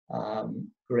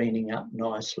greening up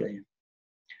nicely.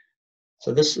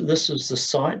 So this is the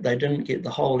site. They didn't get the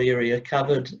whole area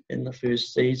covered in the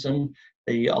first season.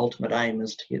 The ultimate aim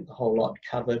is to get the whole lot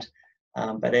covered,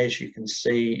 but as you can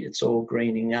see, it's all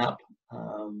greening up.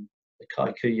 The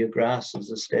kikuyu grass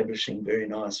is establishing very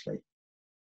nicely.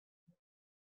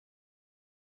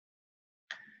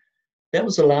 That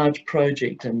was a large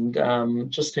project,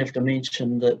 and just have to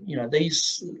mention that, you know,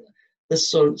 this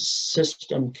sort of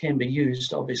system can be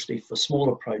used obviously for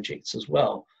smaller projects as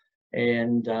well.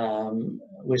 And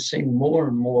we're seeing more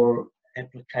and more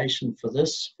application for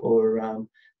this, for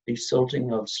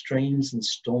desilting of streams and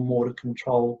stormwater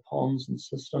control ponds and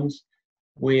systems.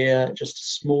 where just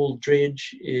a small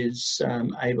dredge is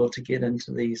able to get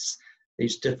into these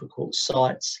difficult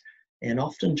sites, and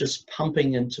often just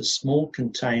pumping into small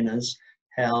containers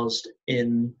housed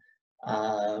in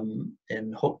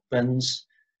hook bins,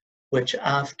 which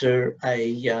after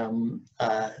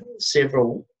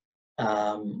several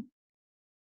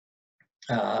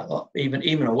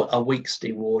even a week's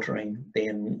dewatering,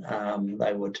 then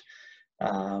they would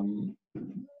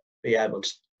be able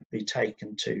to be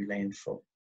taken to landfill.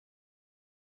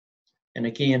 And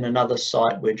again, another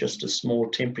site where just a small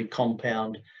temporary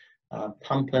compound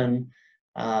pump in,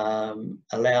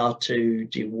 allow to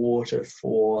dewater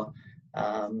for,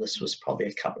 this was probably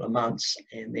a couple of months,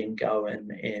 and then go in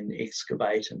and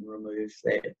excavate and remove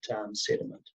that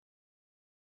sediment.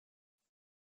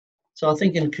 So I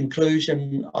think in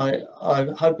conclusion, I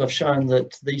hope I've shown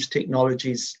that these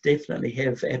technologies definitely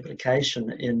have application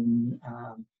in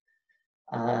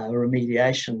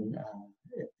remediation,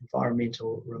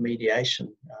 environmental remediation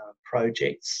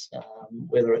projects,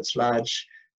 whether it's large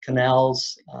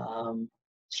canals,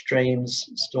 streams,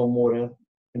 stormwater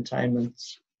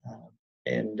containments,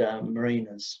 and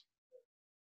marinas.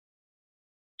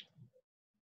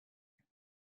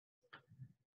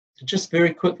 Just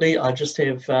very quickly, I just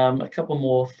have a couple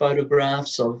more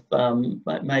photographs of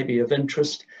maybe of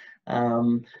interest.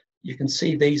 You can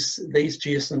see these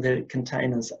geosynthetic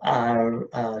containers are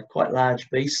quite large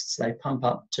beasts. They pump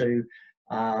up to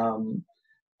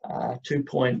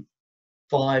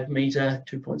 2.5 metre,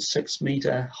 2.6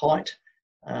 metre height.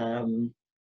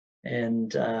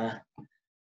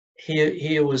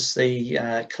 Here was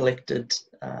the collected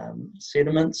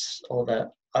sediments, or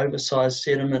the oversized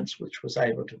sediments, which was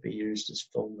able to be used as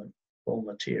fill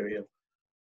material.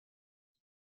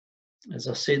 As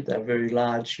I said, they're very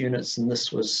large units, and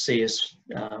this was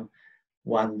CS1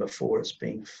 before it's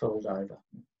being filled over.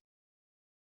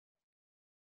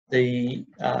 The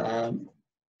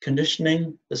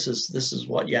conditioning, this is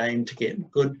what you aim to get: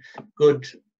 good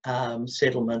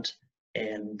settlement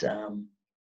and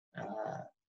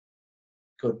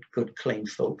good clean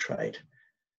filtrate.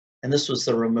 And this was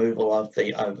the removal of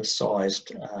the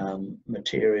oversized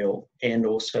material, and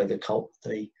also the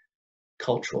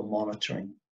cultural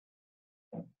monitoring.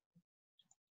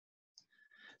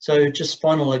 So just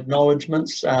final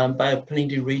acknowledgements: Bay of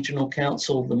Plenty Regional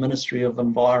Council, the Ministry of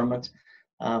Environment,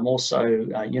 also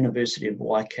University of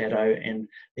Waikato, and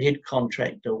the head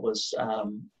contractor was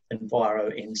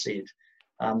Enviro NZ.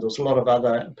 There was a lot of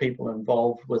other people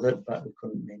involved with it, but we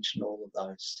couldn't mention all of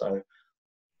those. So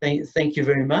thank you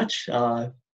very much. I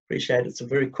appreciate it. It's a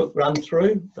very quick run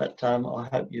through, but I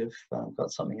hope you've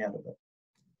got something out of it.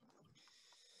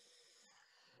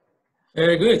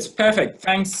 Very good, perfect.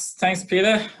 Thanks,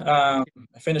 Peter. I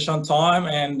finished on time,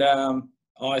 and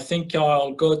I think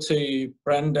I'll go to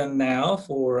Brendan now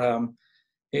for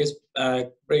his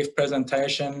brief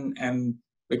presentation, and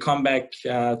we come back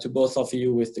to both of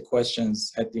you with the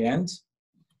questions at the end.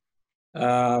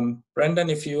 Brendan,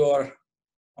 if you are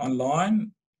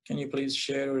online, can you please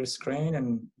share your screen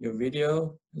and your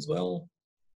video as well?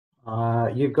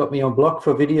 You've got me on block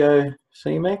for video,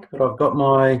 CMAC, but I've got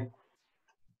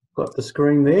the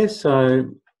screen there,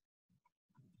 so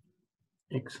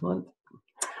excellent.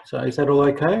 So is that all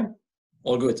okay?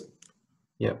 All good.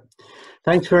 Yeah.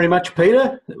 Thanks very much,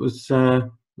 Peter. It was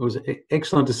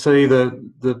excellent to see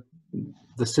the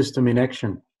system in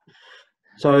action.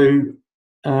 So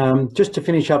just to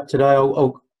finish up today,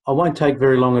 I won't take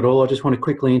very long at all. I just want to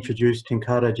quickly introduce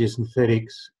Tenkara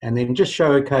Geosynthetics, and then just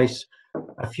showcase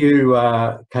a few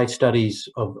case studies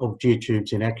of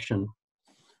geotubes in action.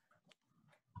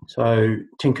 So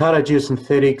Tenkara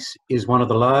Geosynthetics is one of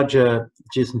the larger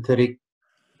geosynthetic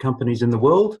companies in the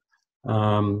world,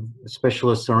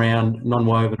 specialists around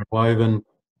non-woven and woven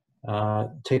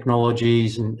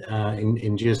technologies in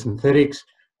geosynthetics,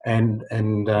 and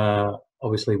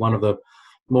obviously one of the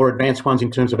more advanced ones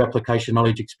in terms of application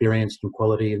knowledge, experience and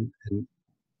quality and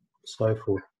so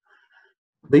forth.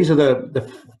 These are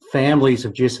the families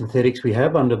of geosynthetics we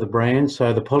have under the brand.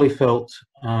 So the polyfelt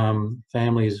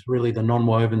family is really the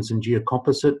non-wovens and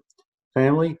geocomposite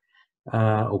family,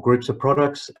 or groups of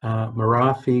products.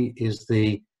 Marafi is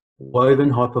the woven,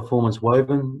 high-performance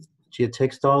woven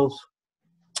geotextiles.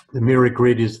 The mirror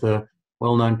grid is the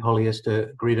well-known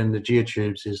polyester grid, and the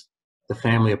geotubes is the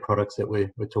family of products that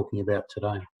we're talking about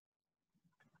today.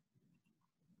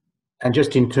 And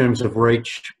just in terms of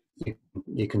reach,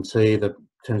 you can see that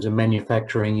in terms of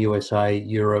manufacturing, USA,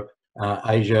 Europe,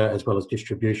 Asia, as well as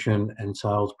distribution and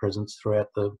sales presence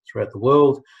throughout the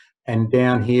world. And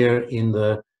down here in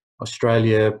the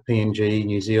Australia, PNG,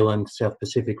 New Zealand, South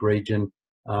Pacific region,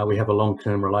 we have a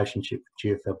long-term relationship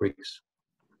with Geofabrics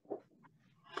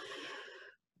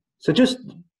So just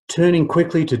turning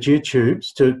quickly to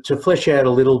geotubes to flesh out a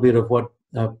little bit of what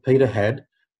Peter had.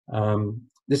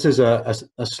 This is a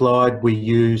slide we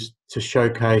use to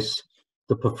showcase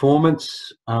the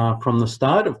performance from the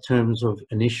start in terms of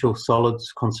initial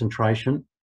solids concentration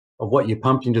of what you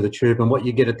pumped into the tube and what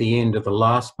you get at the end of the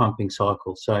last pumping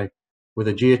cycle. So with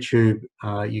a geotube,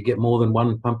 you get more than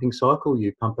one pumping cycle.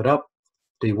 You pump it up,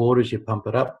 dewaters, you pump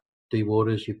it up,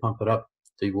 dewaters, you pump it up,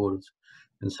 dewaters,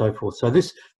 and so forth. So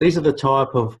these are the type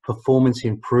of performance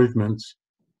improvements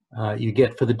you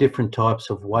get for the different types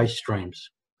of waste streams.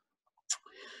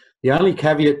 The only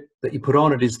caveat that you put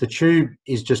on it is the tube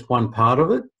is just one part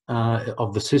of it,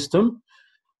 of the system,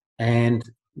 and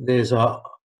there's a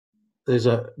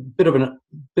bit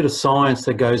of science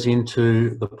that goes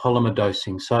into the polymer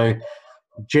dosing. So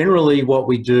generally what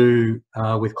we do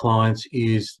with clients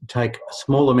is take a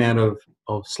small amount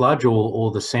of sludge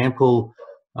or the sample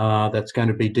that's going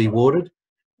to be dewatered,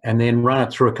 and then run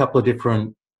it through a couple of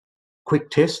different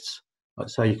quick tests.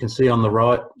 So you can see on the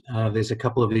right, there's a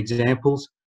couple of examples,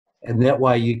 and that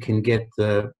way you can get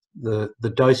the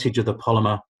dosage of the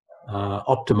polymer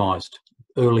optimized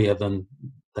earlier than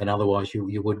otherwise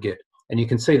you would get. And you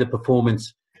can see the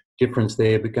performance difference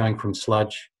there, but going from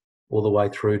sludge all the way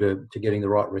through to getting the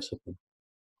right recipe.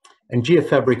 And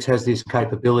Geofabrics has this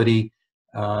capability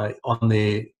on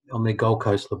their Gold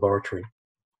Coast laboratory.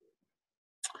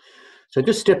 So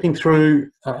just stepping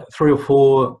through 3 or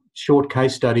 4 short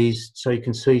case studies so you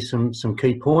can see some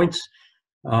key points.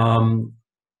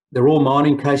 They're all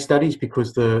mining case studies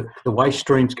because the waste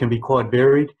streams can be quite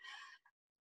varied.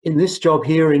 In this job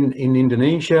here in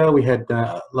Indonesia, we had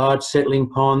large settling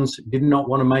ponds, did not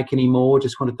want to make any more,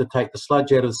 just wanted to take the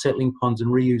sludge out of the settling ponds and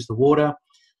reuse the water.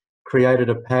 Created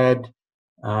a pad.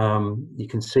 You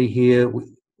can see here, we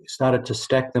started to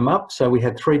stack them up. So we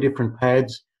had 3 different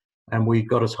pads, and we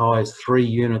got as high as 3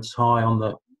 units high on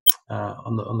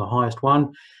the highest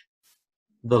one.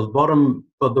 The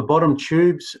bottom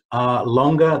tubes are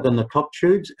longer than the top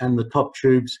tubes, and the top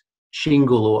tubes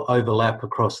shingle or overlap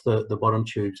across the bottom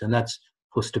tubes, and that's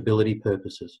for stability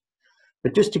purposes.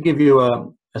 But just to give you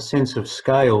a sense of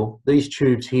scale, these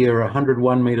tubes here are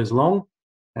 101 metres long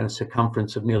and a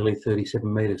circumference of nearly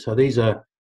 37 metres. So these are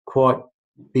quite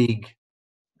big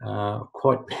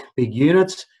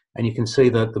units, and you can see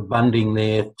the bunding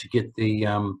there to get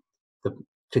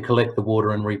to collect the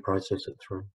water and reprocess it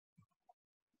through.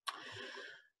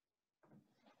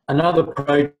 Another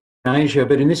project in Asia,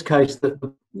 but in this case,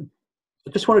 I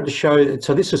just wanted to show,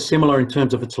 so this is similar in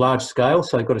terms of its large scale.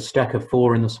 So I've got a stack of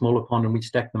 4 in the smaller pond, and we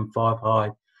stack them 5 high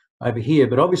over here.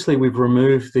 But obviously we've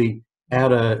removed the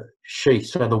outer sheath,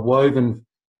 so the woven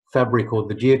fabric or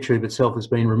the geotube itself has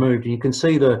been removed. And you can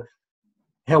see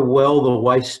how well the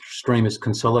waste stream is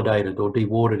consolidated or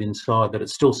dewatered inside, that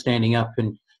it's still standing up,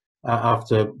 and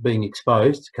after being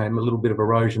exposed, came a little bit of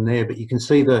erosion there, but you can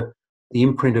see the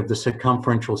imprint of the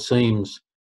circumferential seams.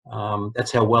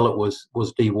 That's how well it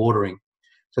was dewatering.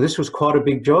 So this was quite a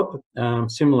big job,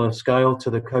 similar scale to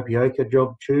the Kopioka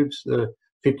job tubes,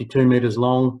 52 metres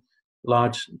long,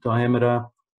 large diameter,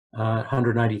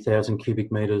 180,000 cubic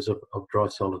metres of dry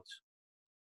solids.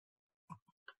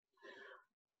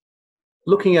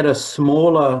 Looking at a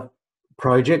smaller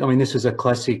project, I mean, this is a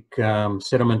classic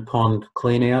sediment pond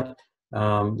clean out.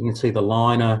 You can see the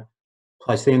liner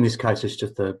placed there. In this case, it's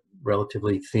just a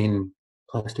relatively thin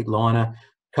plastic liner.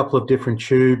 A couple of different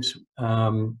tubes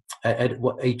at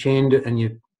each end,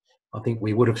 and I think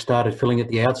we would have started filling at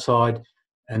the outside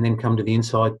and then come to the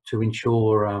inside to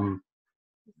ensure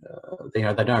they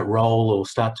don't roll or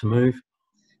start to move.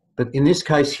 But in this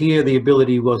case here, the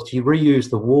ability was to reuse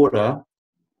the water.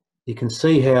 You can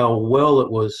see how well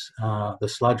it was, the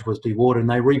sludge was dewatered, and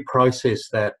they reprocessed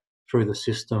that through the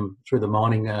system, through the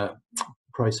mining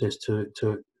process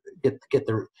to get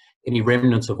any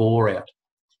remnants of ore out.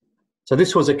 So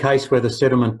this was a case where the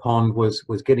sediment pond was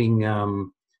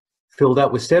getting filled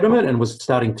up with sediment and was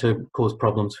starting to cause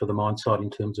problems for the mine site in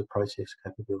terms of process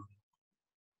capability.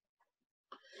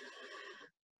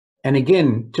 And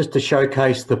again, just to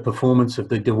showcase the performance of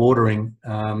the dewatering,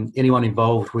 anyone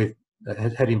involved with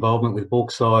has had involvement with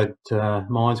bauxite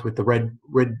mines with the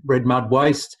red mud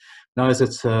waste knows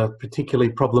it's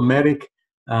particularly problematic.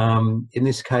 In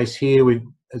this case here,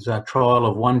 as a trial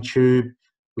of 1 tube,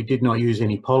 we did not use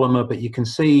any polymer, but you can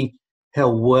see how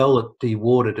well it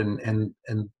dewatered and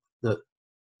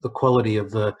the quality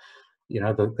of the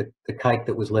cake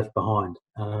that was left behind.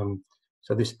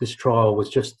 So this trial was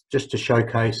just to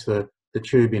showcase the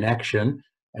tube in action,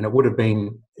 and it would have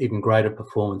been even greater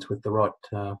performance with the right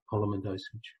polymer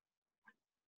dosage.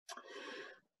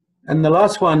 And the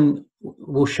last one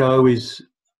we'll show is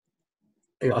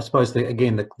I suppose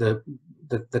again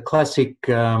the classic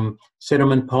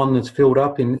sediment pond that's filled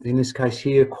up, in this case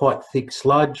here, quite thick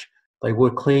sludge. They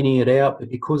were cleaning it out, but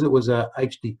because it was a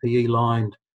HDPE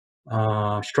lined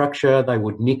structure, they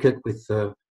would nick it with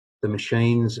the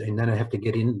machines, and then they have to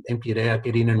get in, empty it out,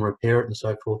 get in and repair it and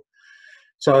so forth.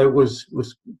 So it was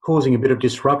causing a bit of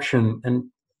disruption, and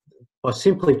by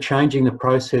simply changing the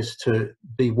process to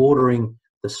dewatering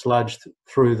the sludge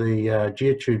through the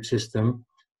geotube system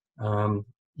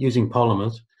using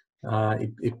polymers,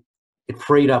 it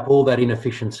freed up all that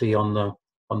inefficiency on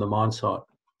the mine site.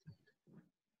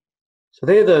 So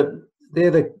they're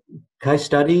the case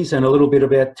studies and a little bit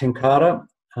about Tenkara.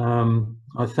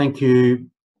 I thank you,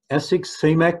 ACIGS,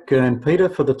 CMAC and Peter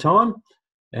for the time,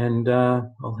 and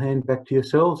I'll hand back to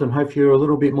yourselves and hope you're a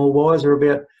little bit more wiser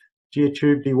about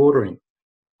geotube dewatering.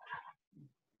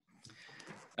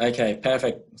 Okay,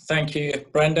 perfect. Thank you,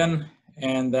 Brendan,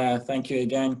 and thank you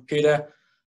again, Peter.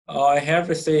 I have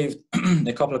received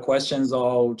a couple of questions.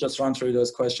 I'll just run through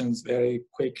those questions very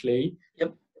quickly.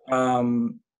 Yep.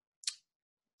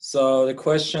 So the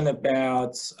question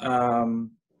about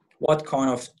what kind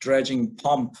of dredging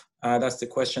pump, that's the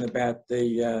question about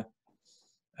the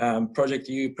project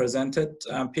you presented,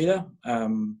 Peter,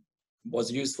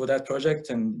 was used for that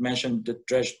project, and mentioned the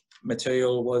dredged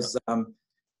material was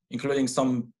including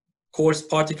some coarse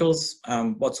particles.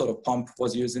 What sort of pump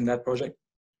was used in that project?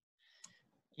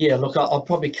 Yeah, look, I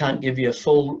probably can't give you a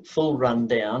full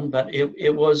rundown, but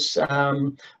it was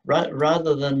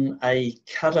rather than a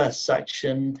cutter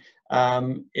suction,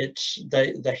 it's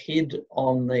the head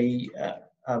on the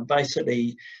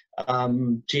basically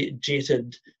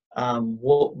jetted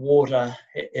water.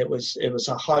 It was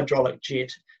a hydraulic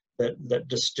jet that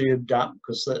disturbed up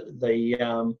because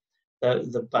the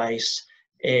base,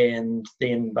 and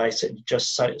then basically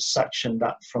just suctioned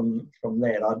up from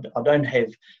that. I don't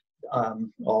have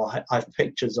or I have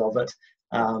pictures of it,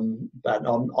 but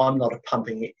I'm not a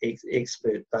pumping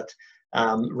expert. But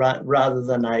rather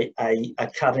than a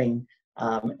cutting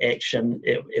action,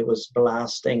 it was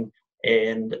blasting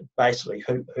and basically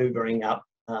hoovering up,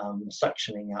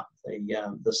 suctioning up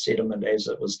the sediment as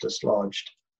it was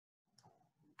dislodged.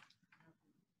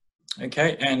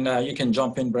 Okay, and you can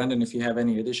jump in, Brendan, if you have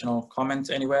any additional comments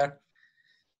anywhere.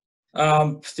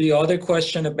 The other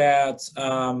question about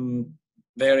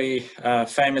very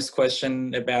famous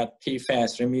question about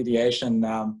PFAS remediation.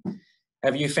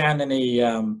 Have you found any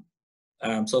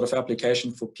sort of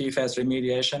application for PFAS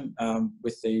remediation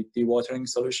with the dewatering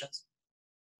solutions?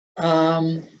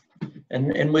 And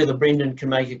whether Brendan can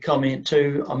make a comment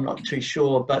too, I'm not too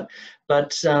sure. But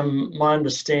my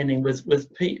understanding with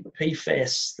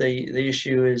PFAS, the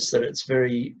issue is that it's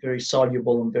very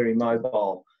soluble and very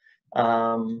mobile.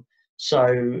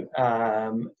 So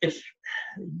if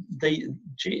the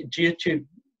geotube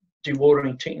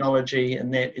dewatering technology,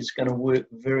 and that is going to work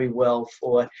very well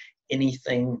for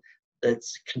anything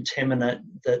that's contaminant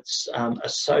that's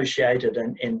associated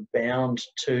and bound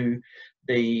to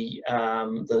the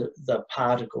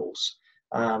particles,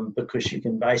 because you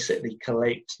can basically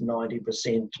collect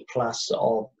 90% plus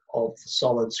of the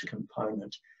solids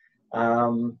component.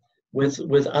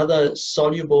 With other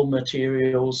soluble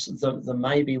materials, there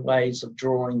may be ways of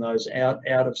drawing those out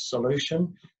of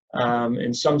solution.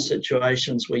 In some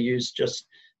situations, we use just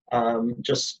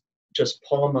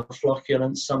polymer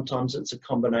flocculants. Sometimes it's a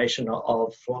combination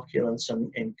of flocculants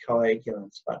and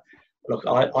coagulants. But look,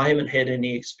 I haven't had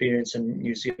any experience in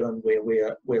New Zealand where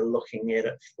we're looking at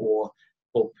it for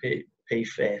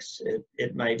PFAS.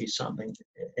 It may be something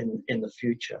in the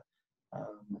future.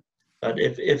 But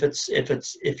if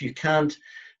you can't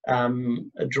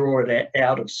draw it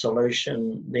out of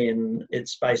solution, then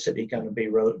it's basically going to be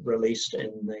released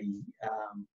in the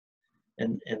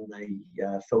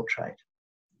filtrate.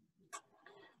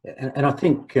 And I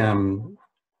think,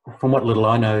 from what little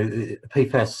I know,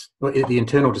 PFAS, the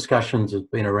internal discussions have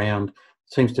been around,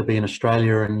 seems to be in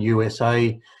Australia and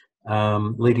USA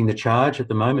leading the charge at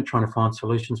the moment, trying to find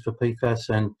solutions for PFAS.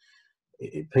 And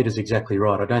Peter's exactly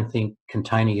right. I don't think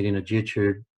containing it in a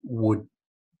geotube would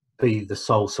be the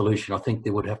sole solution. I think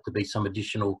there would have to be some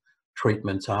additional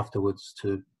treatments afterwards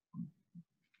to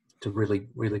really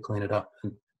clean it up.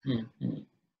 Mm-hmm.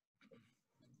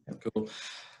 Cool.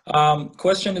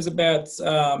 Question is about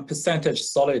percentage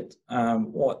solid.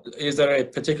 What is there a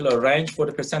particular range for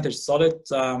the percentage solid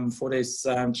for these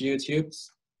geotubes?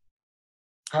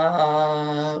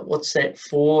 What's that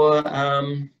for?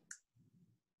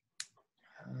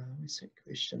 What's that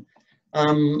question?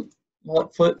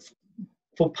 What for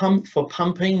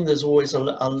pumping? There's always a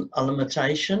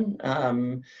limitation.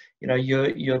 You know,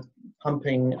 you're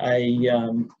pumping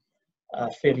a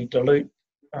fairly dilute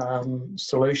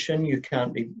solution. You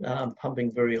can't be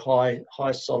pumping very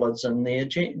high solids in there.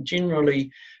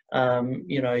 Generally,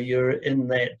 you know, you're in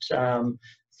that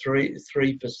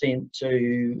 3%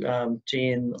 to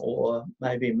 10, or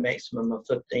maybe a maximum of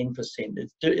 15%.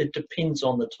 It depends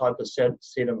on the type of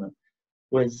sediment.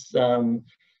 With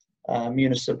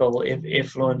municipal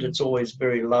effluent, it's always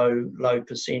very low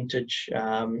percentage.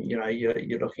 You know,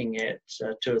 you're looking at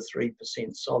 2 or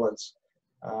 3% solids.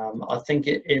 I think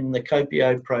in the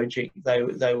Copio project,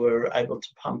 they were able to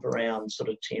pump around sort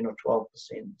of 10 or 12%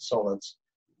 solids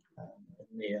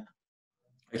in there.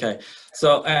 Okay,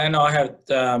 so, and I had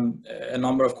a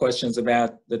number of questions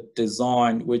about the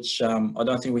design, which I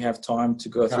don't think we have time to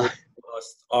go through.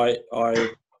 I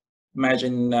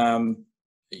imagine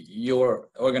your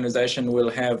organization will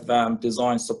have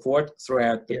design support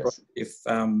throughout the project if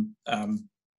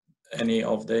any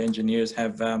of the engineers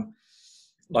have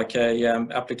like a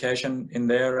application in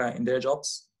their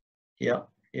jobs. Yeah.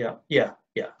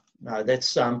 No,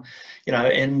 that's you know,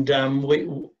 and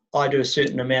I do a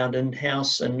certain amount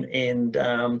in-house, and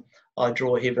I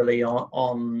draw heavily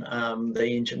on the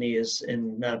engineers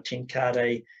in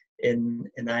Tenkate in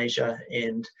Asia,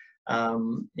 and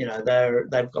you know,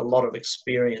 they've got a lot of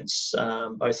experience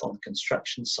both on the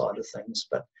construction side of things,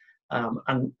 but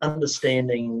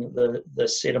understanding the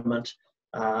sediment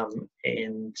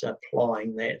and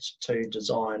applying that to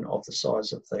design of the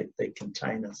size of the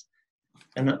containers.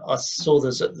 And I saw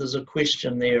there's a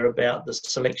question there about the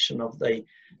selection of the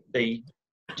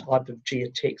type of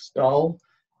geotextile.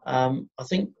 I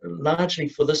think largely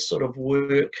for this sort of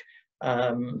work,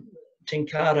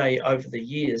 Tenkate over the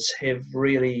years have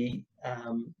really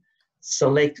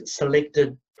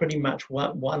selected pretty much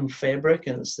one fabric,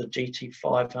 and it's the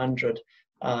GT500,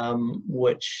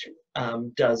 which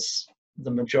does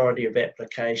the majority of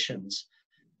applications.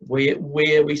 Where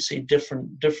we see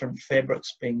different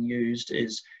fabrics being used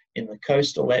is in the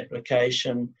coastal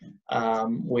application,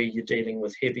 where you're dealing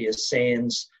with heavier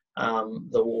sands.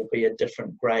 There will be a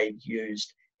different grade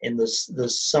used, and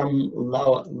there's some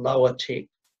lower tech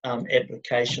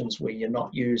applications where you're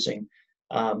not using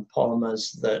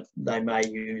polymers, that they may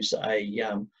use a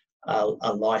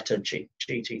lighter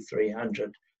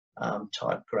GT300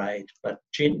 type grade, but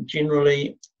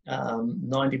generally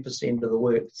 90% of the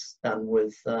work's done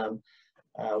with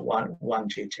one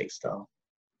geotextile.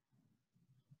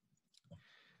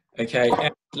 Okay,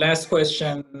 and last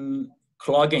question,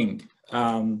 clogging.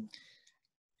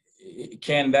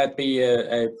 Can that be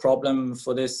a problem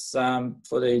for this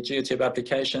for the geotube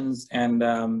applications?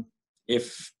 And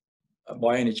if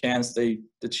by any chance the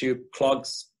tube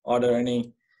clogs, are there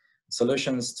any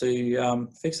solutions to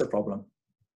fix the problem?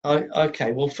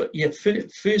 Okay, well,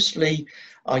 firstly,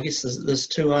 I guess there's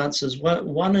two answers.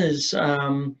 One is,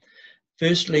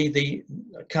 firstly,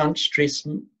 I can't stress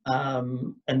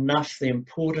enough the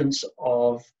importance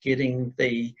of getting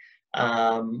the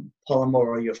polymer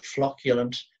or your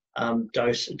flocculant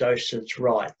dosage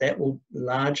right. That will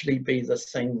largely be the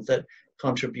thing that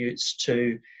contributes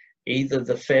to either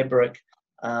the fabric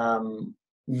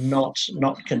not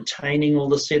containing all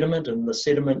the sediment, and the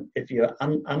sediment, if you're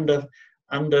under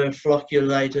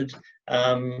flocculated,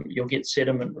 you'll get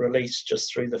sediment release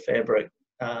just through the fabric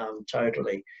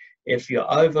totally. If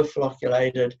you're over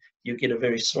flocculated, you get a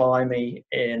very slimy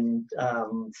and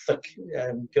thick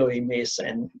gooey mess,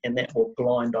 and that will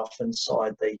blind off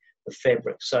inside the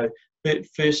fabric. So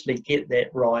firstly, get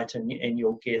that right, and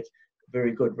you'll get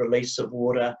very good release of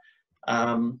water.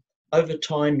 Over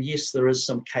time, yes, there is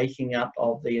some caking up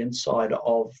of the inside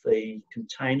of the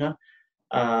container.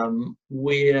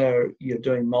 Where you're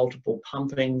doing multiple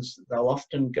pumpings, they'll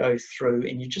often go through,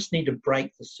 and you just need to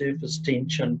break the surface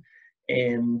tension,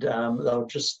 and they'll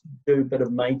just do a bit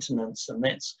of maintenance, and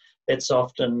that's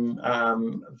often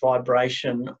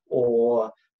vibration,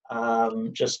 or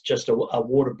just a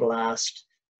water blast,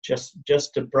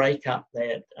 just to break up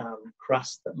that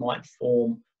crust that might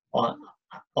form on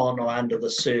or under the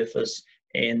surface,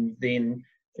 and then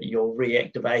you'll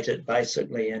reactivate it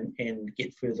basically and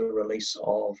get further release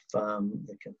of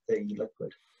the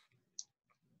liquid.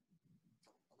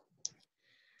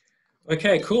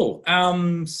 Okay, cool.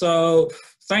 So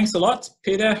thanks a lot,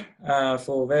 Peter,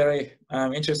 for a very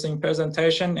interesting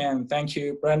presentation, and thank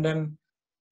you, Brendan,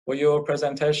 for your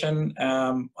presentation.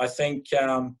 I think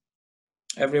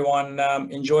everyone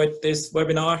enjoyed this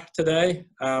webinar today.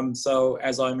 So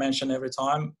as I mention every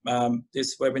time,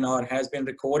 this webinar has been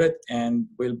recorded and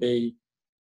will be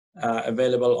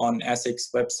available on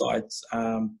ACIGS website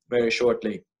very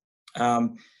shortly.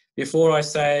 Before I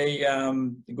say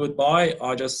goodbye,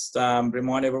 I just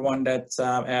remind everyone that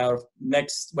our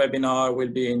next webinar will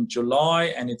be in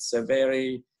July, and it's a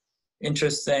very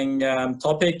interesting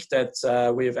topic that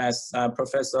we've asked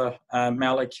Professor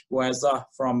Malik Bouazza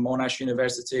from Monash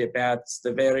University about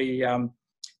the very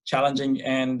challenging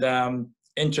and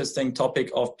interesting topic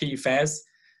of PFAS.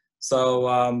 So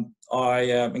I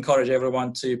encourage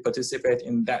everyone to participate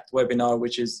in that webinar,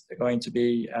 which is going to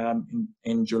be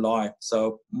in July.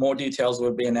 So more details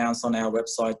will be announced on our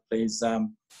website. Please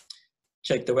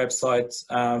check the website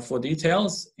for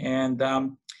details. And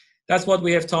that's what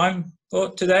we have time for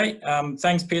today.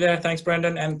 Thanks, Peter. Thanks,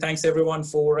 Brendan. And thanks, everyone,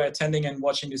 for attending and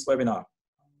watching this webinar.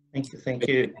 Thank you. Thank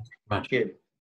you. Thank you.